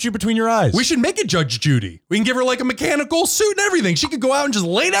I shoot you between your eyes. We should make it Judge Judy. We can give her like a mechanical suit and everything. She could go out and just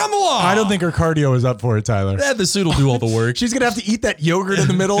lay down the law. I don't think her cardio is up for it, Tyler. The suit will do all the work. She's going to have to eat that yogurt in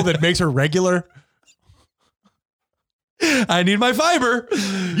the middle that makes her regular. I need my fiber.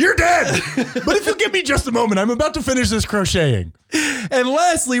 You're dead. But if you'll give me just a moment, I'm about to finish this crocheting. And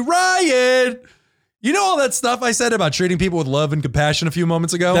lastly, Ryan, you know all that stuff I said about treating people with love and compassion a few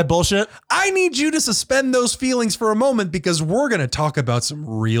moments ago? That bullshit? I need you to suspend those feelings for a moment because we're going to talk about some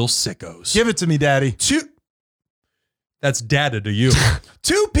real sickos. Give it to me, Daddy. That's data to you.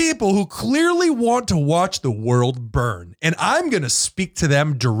 Two people who clearly want to watch the world burn, and I'm going to speak to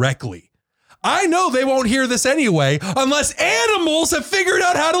them directly. I know they won't hear this anyway unless animals have figured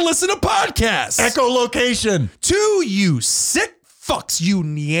out how to listen to podcasts. Echolocation. To you sick fucks, you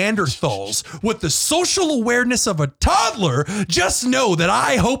Neanderthals with the social awareness of a toddler, just know that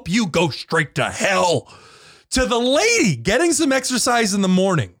I hope you go straight to hell. To the lady getting some exercise in the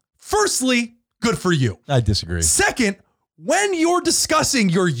morning, firstly, good for you. I disagree. Second, when you're discussing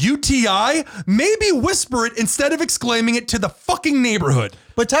your UTI, maybe whisper it instead of exclaiming it to the fucking neighborhood.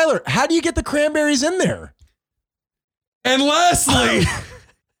 But Tyler, how do you get the cranberries in there? And lastly,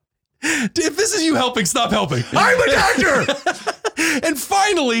 if this is you helping, stop helping. I'm a doctor. And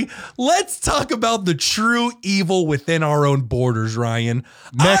finally, let's talk about the true evil within our own borders, Ryan.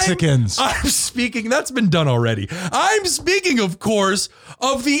 Mexicans. I'm speaking, that's been done already. I'm speaking, of course,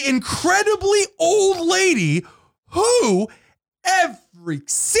 of the incredibly old lady who every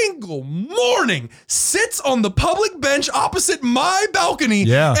single morning sits on the public bench opposite my balcony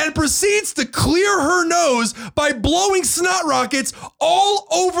and proceeds to clear her nose by blowing snot rockets all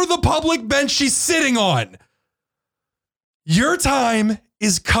over the public bench she's sitting on. Your time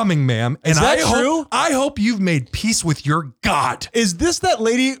is coming, ma'am. And is that true? I hope you've made peace with your God. Is this that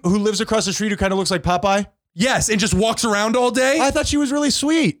lady who lives across the street who kind of looks like Popeye? Yes, and just walks around all day. I thought she was really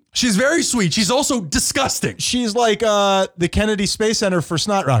sweet. She's very sweet. She's also disgusting. She's like the Kennedy Space Center for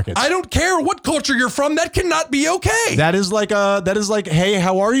snot rockets. I don't care what culture you're from. That cannot be okay. That is like, hey,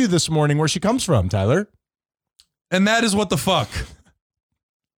 how are you this morning? Where she comes from, Tyler. And that is what the fuck.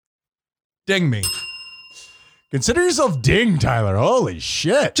 Ding me. Consider yourself ding, Tyler. Holy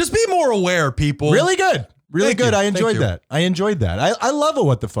shit. Just be more aware, people. Really good. Really Thank good. you. I enjoyed Thank you. that. I enjoyed that. I love a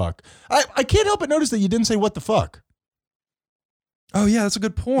what the fuck. I can't help but notice that you didn't say what the fuck. Oh, yeah, that's a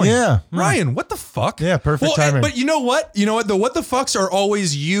good point. Yeah. Ryan, what the fuck? Yeah, perfect timing. But you know what? You know what? The what the fucks are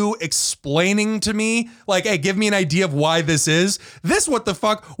always you explaining to me, like, hey, give me an idea of why this is. This what the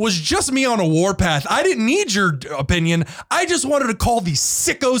fuck was just me on a warpath. I didn't need your opinion. I just wanted to call these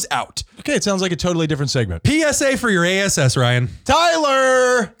sickos out. Okay, it sounds like a totally different segment. PSA for your ASS, Ryan.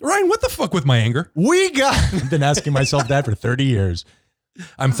 Tyler! Ryan, what the fuck with my anger? I've been asking myself that for 30 years.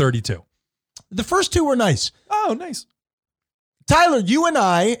 I'm 32. The first two were nice. Oh, nice. Tyler, you and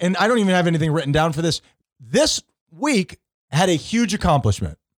I don't even have anything written down for this week had a huge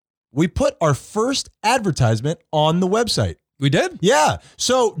accomplishment. We put our first advertisement on the website. We did? Yeah.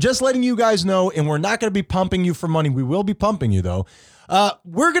 So just letting you guys know, and we're not going to be pumping you for money. We will be pumping you, though.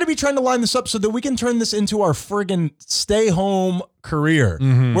 We're going to be trying to line this up so that we can turn this into our friggin' stay-home career.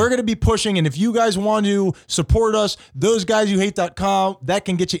 Mm-hmm. We're going to be pushing, and if you guys want to support us, thoseguysyouhate.com, that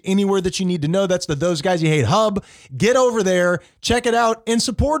can get you anywhere that you need to know. That's the Those Guys You Hate hub. Get over there, check it out, and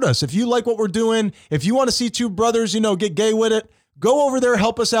support us. If you like what we're doing, if you want to see two brothers, get gay with it, go over there,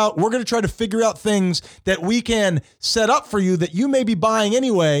 help us out. We're going to try to figure out things that we can set up for you that you may be buying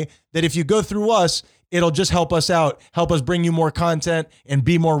anyway, that if you go through us, it'll just help us out, help us bring you more content and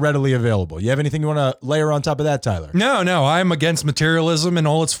be more readily available. You have anything you want to layer on top of that, Tyler? No, I'm against materialism in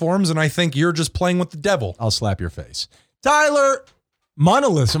all its forms, and I think you're just playing with the devil. I'll slap your face. Tyler,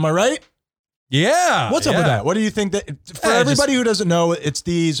 monoliths, am I right? Yeah. What's up with that? What do you think that, for everybody who doesn't know, it's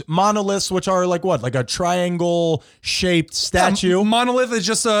these monoliths, which are like what? Like a triangle shaped statue? Yeah, monolith is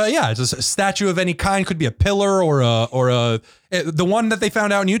just it's just a statue of any kind. Could be a pillar or the one that they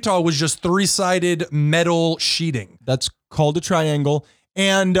found out in Utah was just 3-sided metal sheeting. That's called a triangle.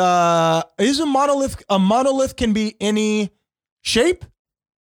 And is a monolith can be any shape?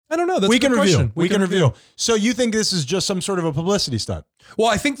 I don't know. That's we a good can review. question. We can review. So you think this is just some sort of a publicity stunt? Well,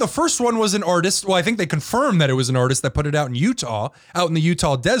 I think the first one was an artist. Well, I think they confirmed that it was an artist that put it out in Utah, out in the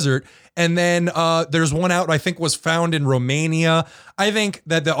Utah desert. And then there's one out I think was found in Romania. I think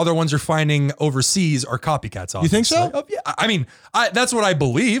that the other ones you're finding overseas are copycats. Obviously. You think so? Yeah. I mean, that's what I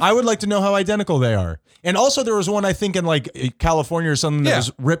believe. I would like to know how identical they are. And also there was one I think in like California or something that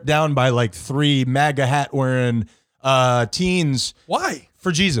was ripped down by like 3 MAGA hat wearing teens. Why?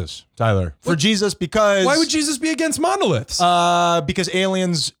 For Jesus, Tyler. For Jesus, because Why would Jesus be against monoliths? because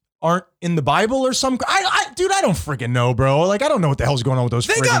aliens aren't in the Bible or some. Dude, I don't freaking know, bro. Like, I don't know what the hell's going on with those.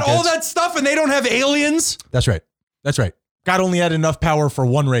 They friggin' got all kids. that stuff and they don't have aliens. That's right. That's right. God only had enough power for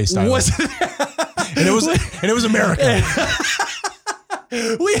one race, Tyler. And it was America.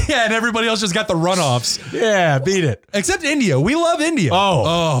 And everybody else just got the runoffs. Yeah, beat it. Except India. We love India.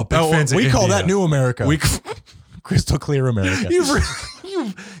 Big fans of we call India. that New America. Crystal clear America.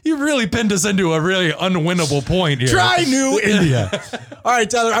 You've really pinned us into a really unwinnable point here. Try New India. All right,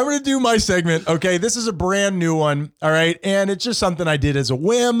 Tyler, I'm going to do my segment. Okay, this is a brand new one. All right, and it's just something I did as a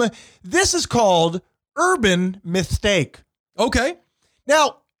whim. This is called Urban Mistake. Okay.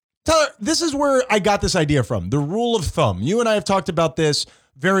 Now, Tyler, this is where I got this idea from. The rule of thumb. You and I have talked about this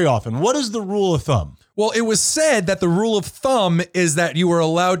very often. What is the rule of thumb? Well, it was said that the rule of thumb is that you are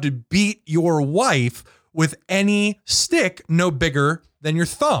allowed to beat your wife with any stick no bigger than your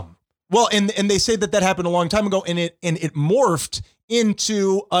thumb. Well, and they say that happened a long time ago, and it morphed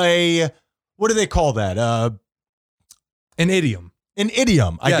into a, what do they call that? An idiom. An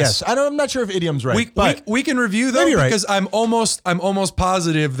idiom, I Yes. guess. I'm not sure if idiom's right. We can review though Maybe you're right. because I'm almost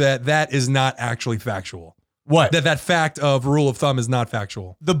positive that is not actually factual. What? That fact of rule of thumb is not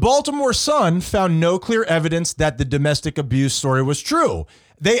factual. The Baltimore Sun found no clear evidence that the domestic abuse story was true.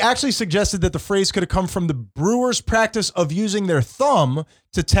 They actually suggested that the phrase could have come from the brewers' practice of using their thumb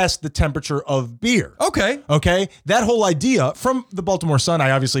to test the temperature of beer. Okay. Okay, that whole idea from the Baltimore Sun.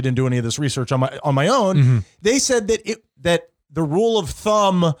 I obviously didn't do any of this research on my own. They said that the rule of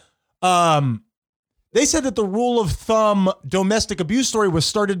thumb. They said that the rule of thumb domestic abuse story was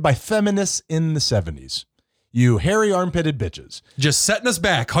started by feminists in the 70s. You hairy armpitted bitches. Just setting us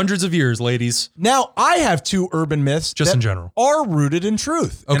back hundreds of years, ladies. Now, I have two urban myths Just that in general. are rooted in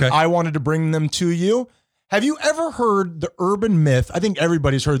truth. Okay. And I wanted to bring them to you. Have you ever heard the urban myth? I think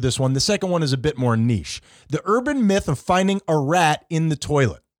everybody's heard this one. The second one is a bit more niche. The urban myth of finding a rat in the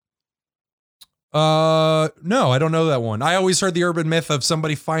toilet. No, I don't know that one. I always heard the urban myth of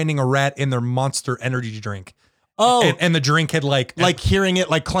somebody finding a rat in their Monster energy drink. Oh, And the drink had like hearing it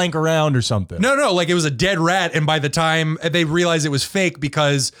like clank around or something. No, like it was a dead rat, and by the time they realized it was fake,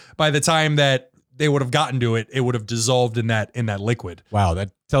 because by the time that they would have gotten to it, it would have dissolved in that liquid. Wow, that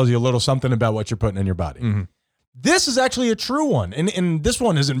tells you a little something about what you're putting in your body. This is actually a true one, and this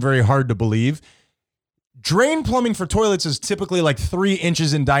one isn't very hard to believe. Drain plumbing for toilets is typically like 3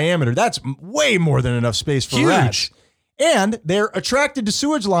 inches in diameter. That's way more than enough space for Huge. rats. And they're attracted to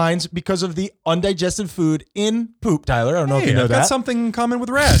sewage lines because of the undigested food in poop, Tyler. I don't know if you know I've got that. something in common with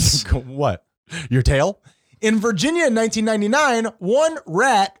rats. What? Your tail? In Virginia in 1999, one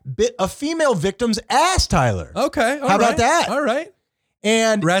rat bit a female victim's ass, Tyler. Okay, How about that? All right.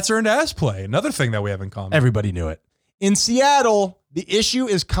 And Rats are into ass play. Another thing that we have in common. everybody knew it. In Seattle, the issue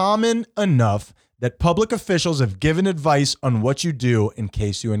is common enough that public officials have given advice on what you do in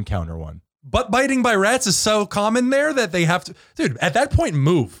case you encounter one. Butt biting by rats is so common there that they have to, dude, at that point,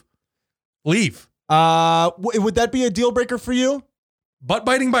 move. Leave. Would that be a deal breaker for you? Butt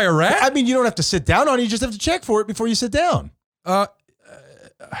biting by a rat? I mean, you don't have to sit down on it. You just have to check for it before you sit down.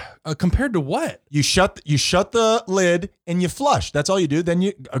 Compared to what? You shut the lid and you flush. That's all you do. Then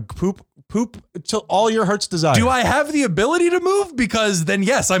you poop till all your heart's desire. Do I have the ability to move? Because then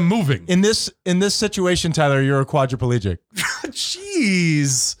yes, I'm moving. In this situation, Tyler, you're a quadriplegic.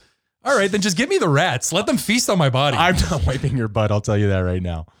 Jeez. All right, then just give me the rats. Let them feast on my body. I'm not wiping your butt. I'll tell you that right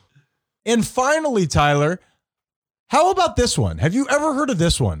now. And finally, Tyler, how about this one? Have you ever heard of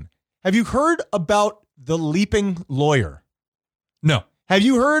this one? Have you heard about the leaping lawyer? No. Have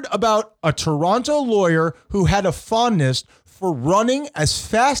you heard about a Toronto lawyer who had a fondness for running as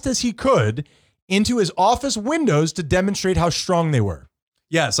fast as he could into his office windows to demonstrate how strong they were?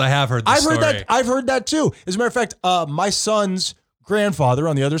 Yes, I have heard this I've story. heard that. I've heard that too. As a matter of fact, my son's grandfather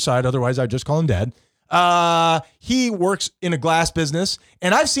on the other side, otherwise I'd just call him dad. He works in a glass business,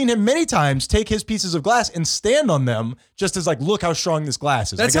 and I've seen him many times take his pieces of glass and stand on them just as like, look how strong this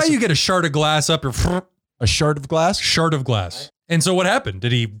glass is. That's how you get a shard of glass up your a shard of glass. shard of glass. And so what happened?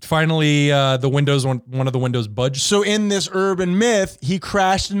 Did he finally the windows one of the windows budged? So in this urban myth, he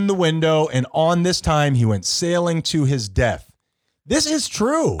crashed into the window, and on this time he went sailing to his death. This is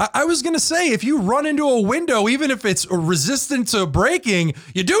true. I was going to say, if you run into a window, even if it's resistant to breaking,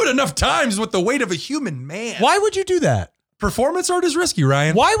 you do it enough times with the weight of a human man. Why would you do that? Performance art is risky,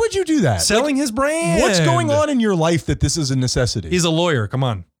 Ryan. Why would you do that? Selling his brand. What's going on in your life that this is a necessity? He's a lawyer. Come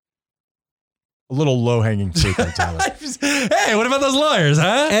on. A little low-hanging fruit there, Tyler. Hey, what about those lawyers,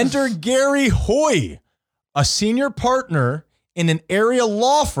 huh? Enter Gary Hoy, a senior partner in an area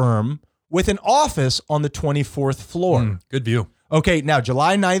law firm with an office on the 24th floor. Good view. Okay, now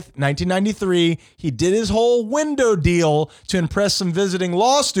July 9th, 1993, he did his whole window deal to impress some visiting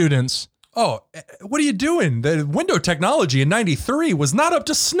law students. Oh, what are you doing? The window technology in 93 was not up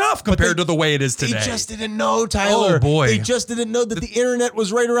to snuff compared to the way it is today. They just didn't know, Tyler. Oh, boy. They just didn't know that the internet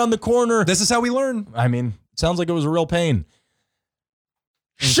was right around the corner. This is how we learn. I mean, it sounds like it was a real pain.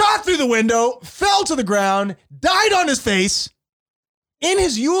 Shot through the window, fell to the ground, died on his face. In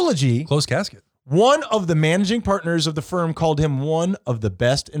his eulogy, Closed casket. one of the managing partners of the firm called him one of the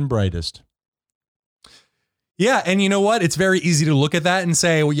best and brightest. Yeah, and you know what? It's very easy to look at that and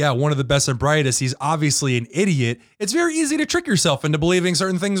say, well, yeah, one of the best and brightest. He's obviously an idiot. It's very easy to trick yourself into believing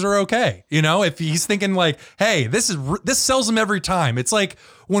certain things are okay. You know, if he's thinking like, hey, this sells him every time. It's like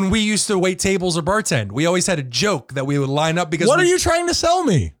when we used to wait tables or bartend. We always had a joke that we would line up because What are you trying to sell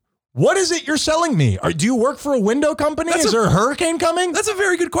me? What is it you're selling me? Do you work for a window company? Is there a hurricane coming? That's a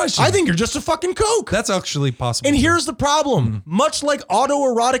very good question. I think you're just a fucking kook. that's actually possible. And here's the problem. Much like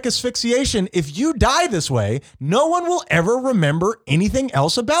autoerotic asphyxiation, if you die this way, no one will ever remember anything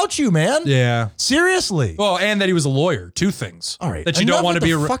else about you, man. yeah. Seriously. Well, and that he was a lawyer. Two things. All right. That you don't want to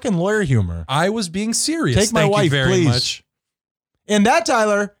be. fucking lawyer humor. I was being serious. Take my Thank wife, you very please. much. And that,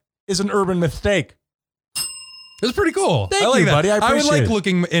 Tyler, is an urban mistake. It was pretty cool. Thank I like you, that. buddy. I would appreciate like it.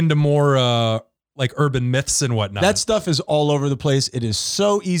 looking into more like urban myths and whatnot. That stuff is all over the place. It is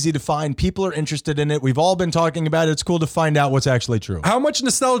so easy to find. People are interested in it. We've all been talking about it. It's cool to find out what's actually true. How much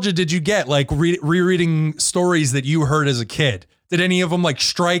nostalgia did you get, like rereading stories that you heard as a kid? Did any of them like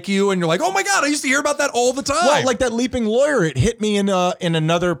strike you and you're like, oh my God, I used to hear about that all the time? Well, like that leaping lawyer, it hit me in a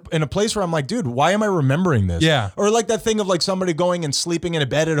place where I'm like, dude, why am I remembering this? Yeah. Or like that thing of like somebody going and sleeping in a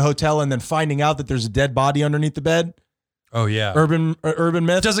bed at a hotel and then finding out that there's a dead body underneath the bed. oh yeah. Urban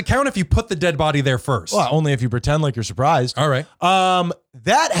myth. Does it count if you put the dead body there first? Well, only if you pretend like you're surprised. All right.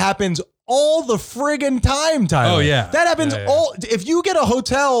 That happens all the friggin' time, Tyler. Oh, yeah. That happens Yeah. all. If you get a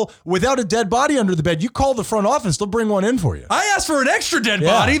hotel without a dead body under the bed, you call the front office. They'll bring one in for you. I asked for an extra dead Yeah.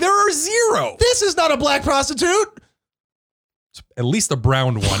 body. There are zero. This is not a black prostitute. At least a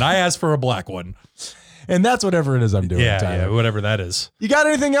brown one. I asked for a black one. And that's whatever it is I'm doing, Yeah, Tyler. whatever that is. You got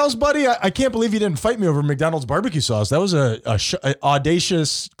anything else, buddy? I can't believe you didn't fight me over McDonald's barbecue sauce. That was a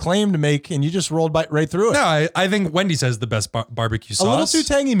audacious claim to make, and you just rolled right through it. No, I think Wendy's has the best barbecue sauce. A little too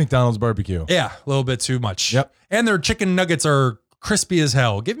tangy, McDonald's barbecue. Yeah, a little bit too much. Yep. And their chicken nuggets are crispy as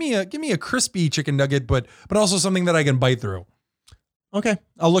hell. Give me a crispy chicken nugget, but also something that I can bite through. Okay,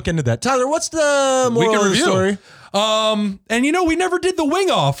 I'll look into that. Tyler, what's the moral of the story? And we never did the wing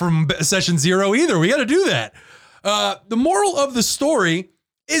off from session 0 either. We got to do that. The moral of the story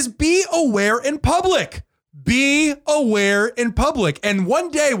is be aware in public. Be aware in public. And one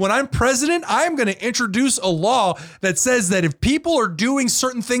day when I'm president, I'm going to introduce a law that says that if people are doing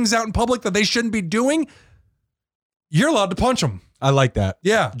certain things out in public that they shouldn't be doing, you're allowed to punch them. I like that.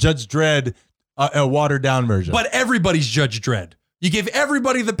 Yeah. Judge Dredd, a watered down version. But everybody's Judge Dredd. You give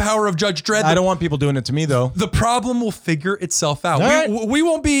everybody the power of Judge Dredd. I don't want people doing it to me, though. The problem will figure itself out. All right. We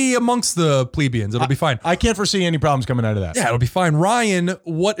won't be amongst the plebeians. It'll be fine. I can't foresee any problems coming out of that. Yeah, it'll be fine. Ryan,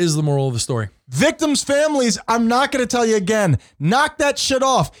 what is the moral of the story? Victims' families, I'm not going to tell you again. Knock that shit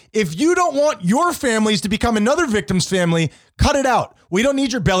off. If you don't want your families to become another victim's family, cut it out. We don't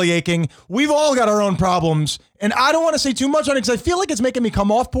need your belly aching. We've all got our own problems. And I don't want to say too much on it because I feel like it's making me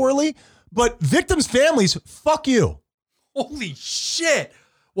come off poorly. But victims' families, fuck you. Holy shit.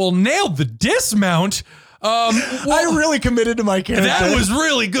 Well, nailed the dismount. I really committed to my character. That was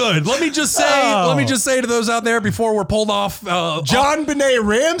really good. Let me just say to those out there before we're pulled off John Benet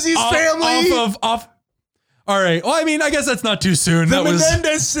Ramsey's family. Off. All right. Well, I mean, I guess that's not too soon. The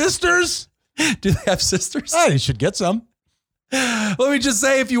Menendez sisters. Do they have sisters? Oh, you should get some. Let me just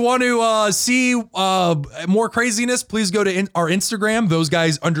say, if you want to see more craziness, please go to our Instagram,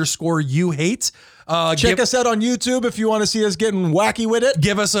 @those_guys_you_hate. Check us out on YouTube if you want to see us getting wacky with it.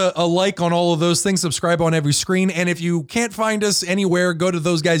 Give us a like on all of those things. Subscribe on every screen. And if you can't find us anywhere, go to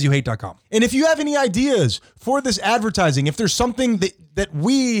thoseguysyouhate.com. And if you have any ideas for this advertising, if there's something that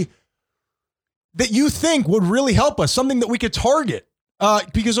you think would really help us, something that we could target,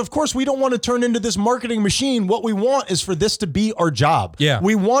 because of course we don't want to turn into this marketing machine. What we want is for this to be our job. Yeah.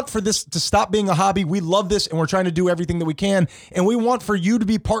 We want for this to stop being a hobby. We love this and we're trying to do everything that we can. And we want for you to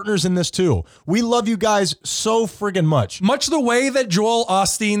be partners in this too. We love you guys so friggin' much. Much the way that Joel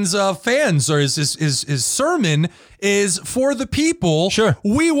Osteen's fans or his sermon is for the people. Sure.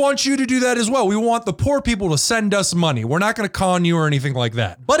 We want you to do that as well. We want the poor people to send us money. We're not going to con you or anything like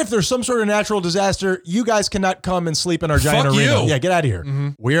that. But if there's some sort of natural disaster, you guys cannot come and sleep in our giant Fuck arena. you. Yeah, get out of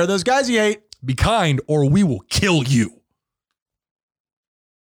here. We are those guys you hate. Be kind or we will kill you.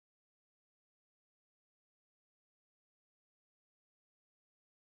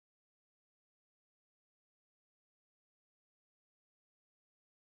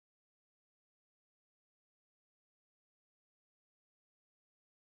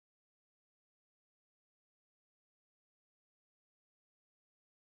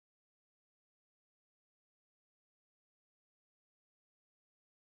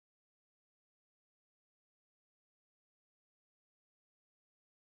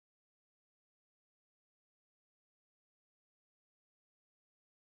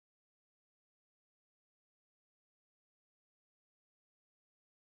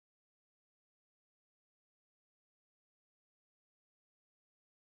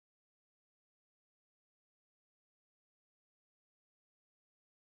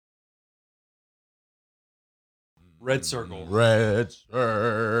 Red circle. Red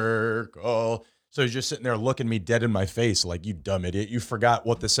circle. So he's just sitting there looking me dead in my face like, you dumb idiot. You forgot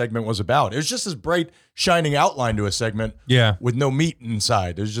what the segment was about. It was just this bright, shining outline to a segment Yeah. with no meat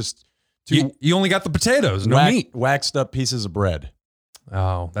inside. It was just two You only got the potatoes, no meat. waxed up pieces of bread.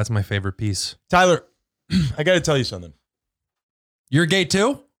 Oh, that's my favorite piece. Tyler, I got to tell you something. You're gay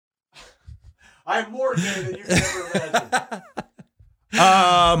too? I'm more gay than you can ever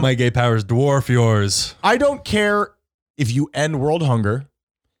imagine. My gay powers dwarf yours. I don't care if you end world hunger.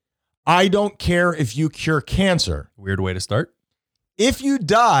 I don't care if you cure cancer. Weird way to start. If you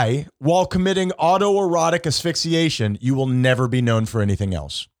die while committing autoerotic asphyxiation, you will never be known for anything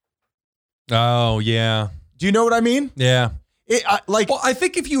else. Oh, yeah. Do you know what I mean? Yeah. Like, Well, I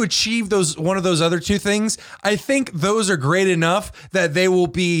think if you achieve one of those other two things, I think those are great enough that they will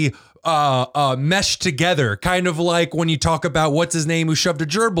be meshed together. Kind of like when you talk about what's his name who shoved a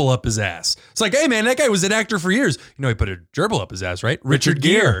gerbil up his ass. It's like, hey man, that guy was an actor for years. You know, he put a gerbil up his ass, right? Richard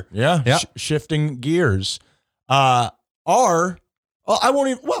Gere. Yeah. Yeah. Shifting gears. I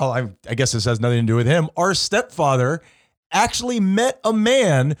guess this has nothing to do with him. Our stepfather actually met a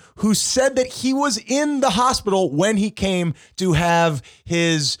man who said that he was in the hospital when he came to have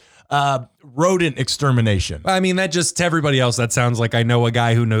his rodent extermination. I mean, that just to everybody else, that sounds like I know a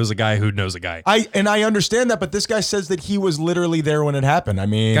guy who knows a guy who knows a guy. I understand that, but this guy says that he was literally there when it happened. I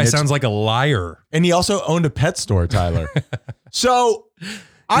mean, Guy sounds like a liar. and he also owned a pet store, Tyler. So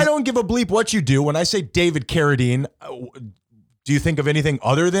I don't give a bleep what you do. When I say David Carradine, do you think of anything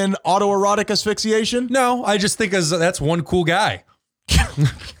other than autoerotic asphyxiation? No, I just think that's one cool guy.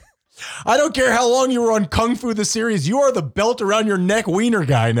 I don't care how long you were on Kung Fu the series. You are the belt around your neck wiener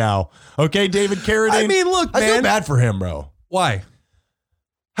guy now. Okay, David Carradine. I mean, look, I feel man. bad for him, bro. Why?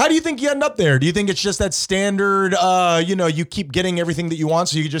 How do you think you end up there? Do you think it's just that standard, you keep getting everything that you want,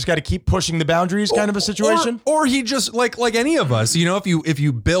 so you just got to keep pushing the boundaries kind of a situation? Or he just like any of us, if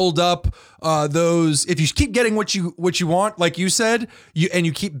you build up if you keep getting what you want, like you said, and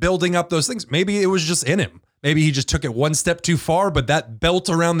you keep building up those things, maybe it was just in him. Maybe he just took it one step too far, but that belt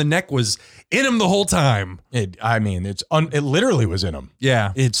around the neck was in him the whole time. It literally was in him.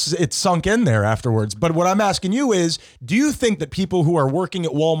 Yeah. It's sunk in there afterwards. But what I'm asking you is, do you think that people who are working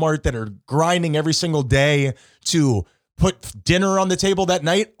at Walmart that are grinding every single day to put dinner on the table that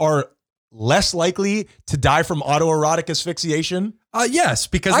night are less likely to die from autoerotic asphyxiation? Yes,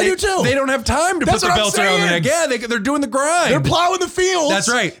 because I do too. They don't have time to That's put the what I'm belt around the saying. neck. Yeah, they're doing the grind. They're plowing the fields. That's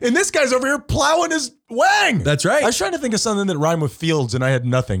right. And this guy's over here plowing his wang. That's right. I was trying to think of something that rhymed with fields, and I had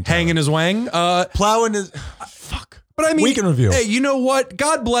nothing. Hanging his wang. Plowing his... Fuck. But I mean, Week in review. Hey, you know what?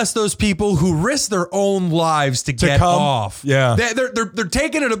 God bless those people who risk their own lives to get come? off. Yeah. They're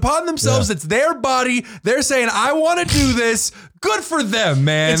taking it upon themselves. Yeah. It's their body. They're saying, I want to do this. Good for them,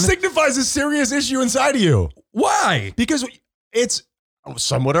 man. It signifies a serious issue inside of you. Why? Because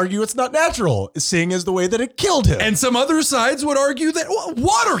some would argue it's not natural, seeing as the way that it killed him. And some other sides would argue that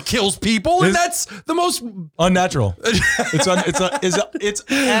water kills people, and that's the most unnatural. It's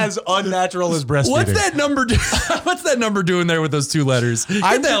as unnatural as breastfeeding. What's that number? What's that number doing there with those two letters?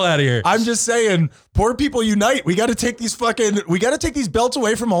 Get the hell out of here! I'm just saying, poor people unite. We got to take these belts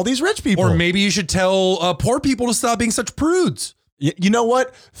away from all these rich people. Or maybe you should tell poor people to stop being such prudes. You know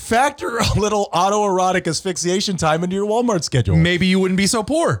what? Factor a little autoerotic asphyxiation time into your Walmart schedule. Maybe you wouldn't be so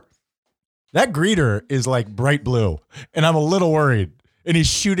poor. That greeter is like bright blue, and I'm a little worried. And he's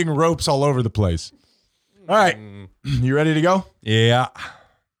shooting ropes all over the place. All right. You ready to go? Yeah.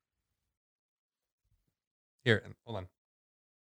 Here, hold on.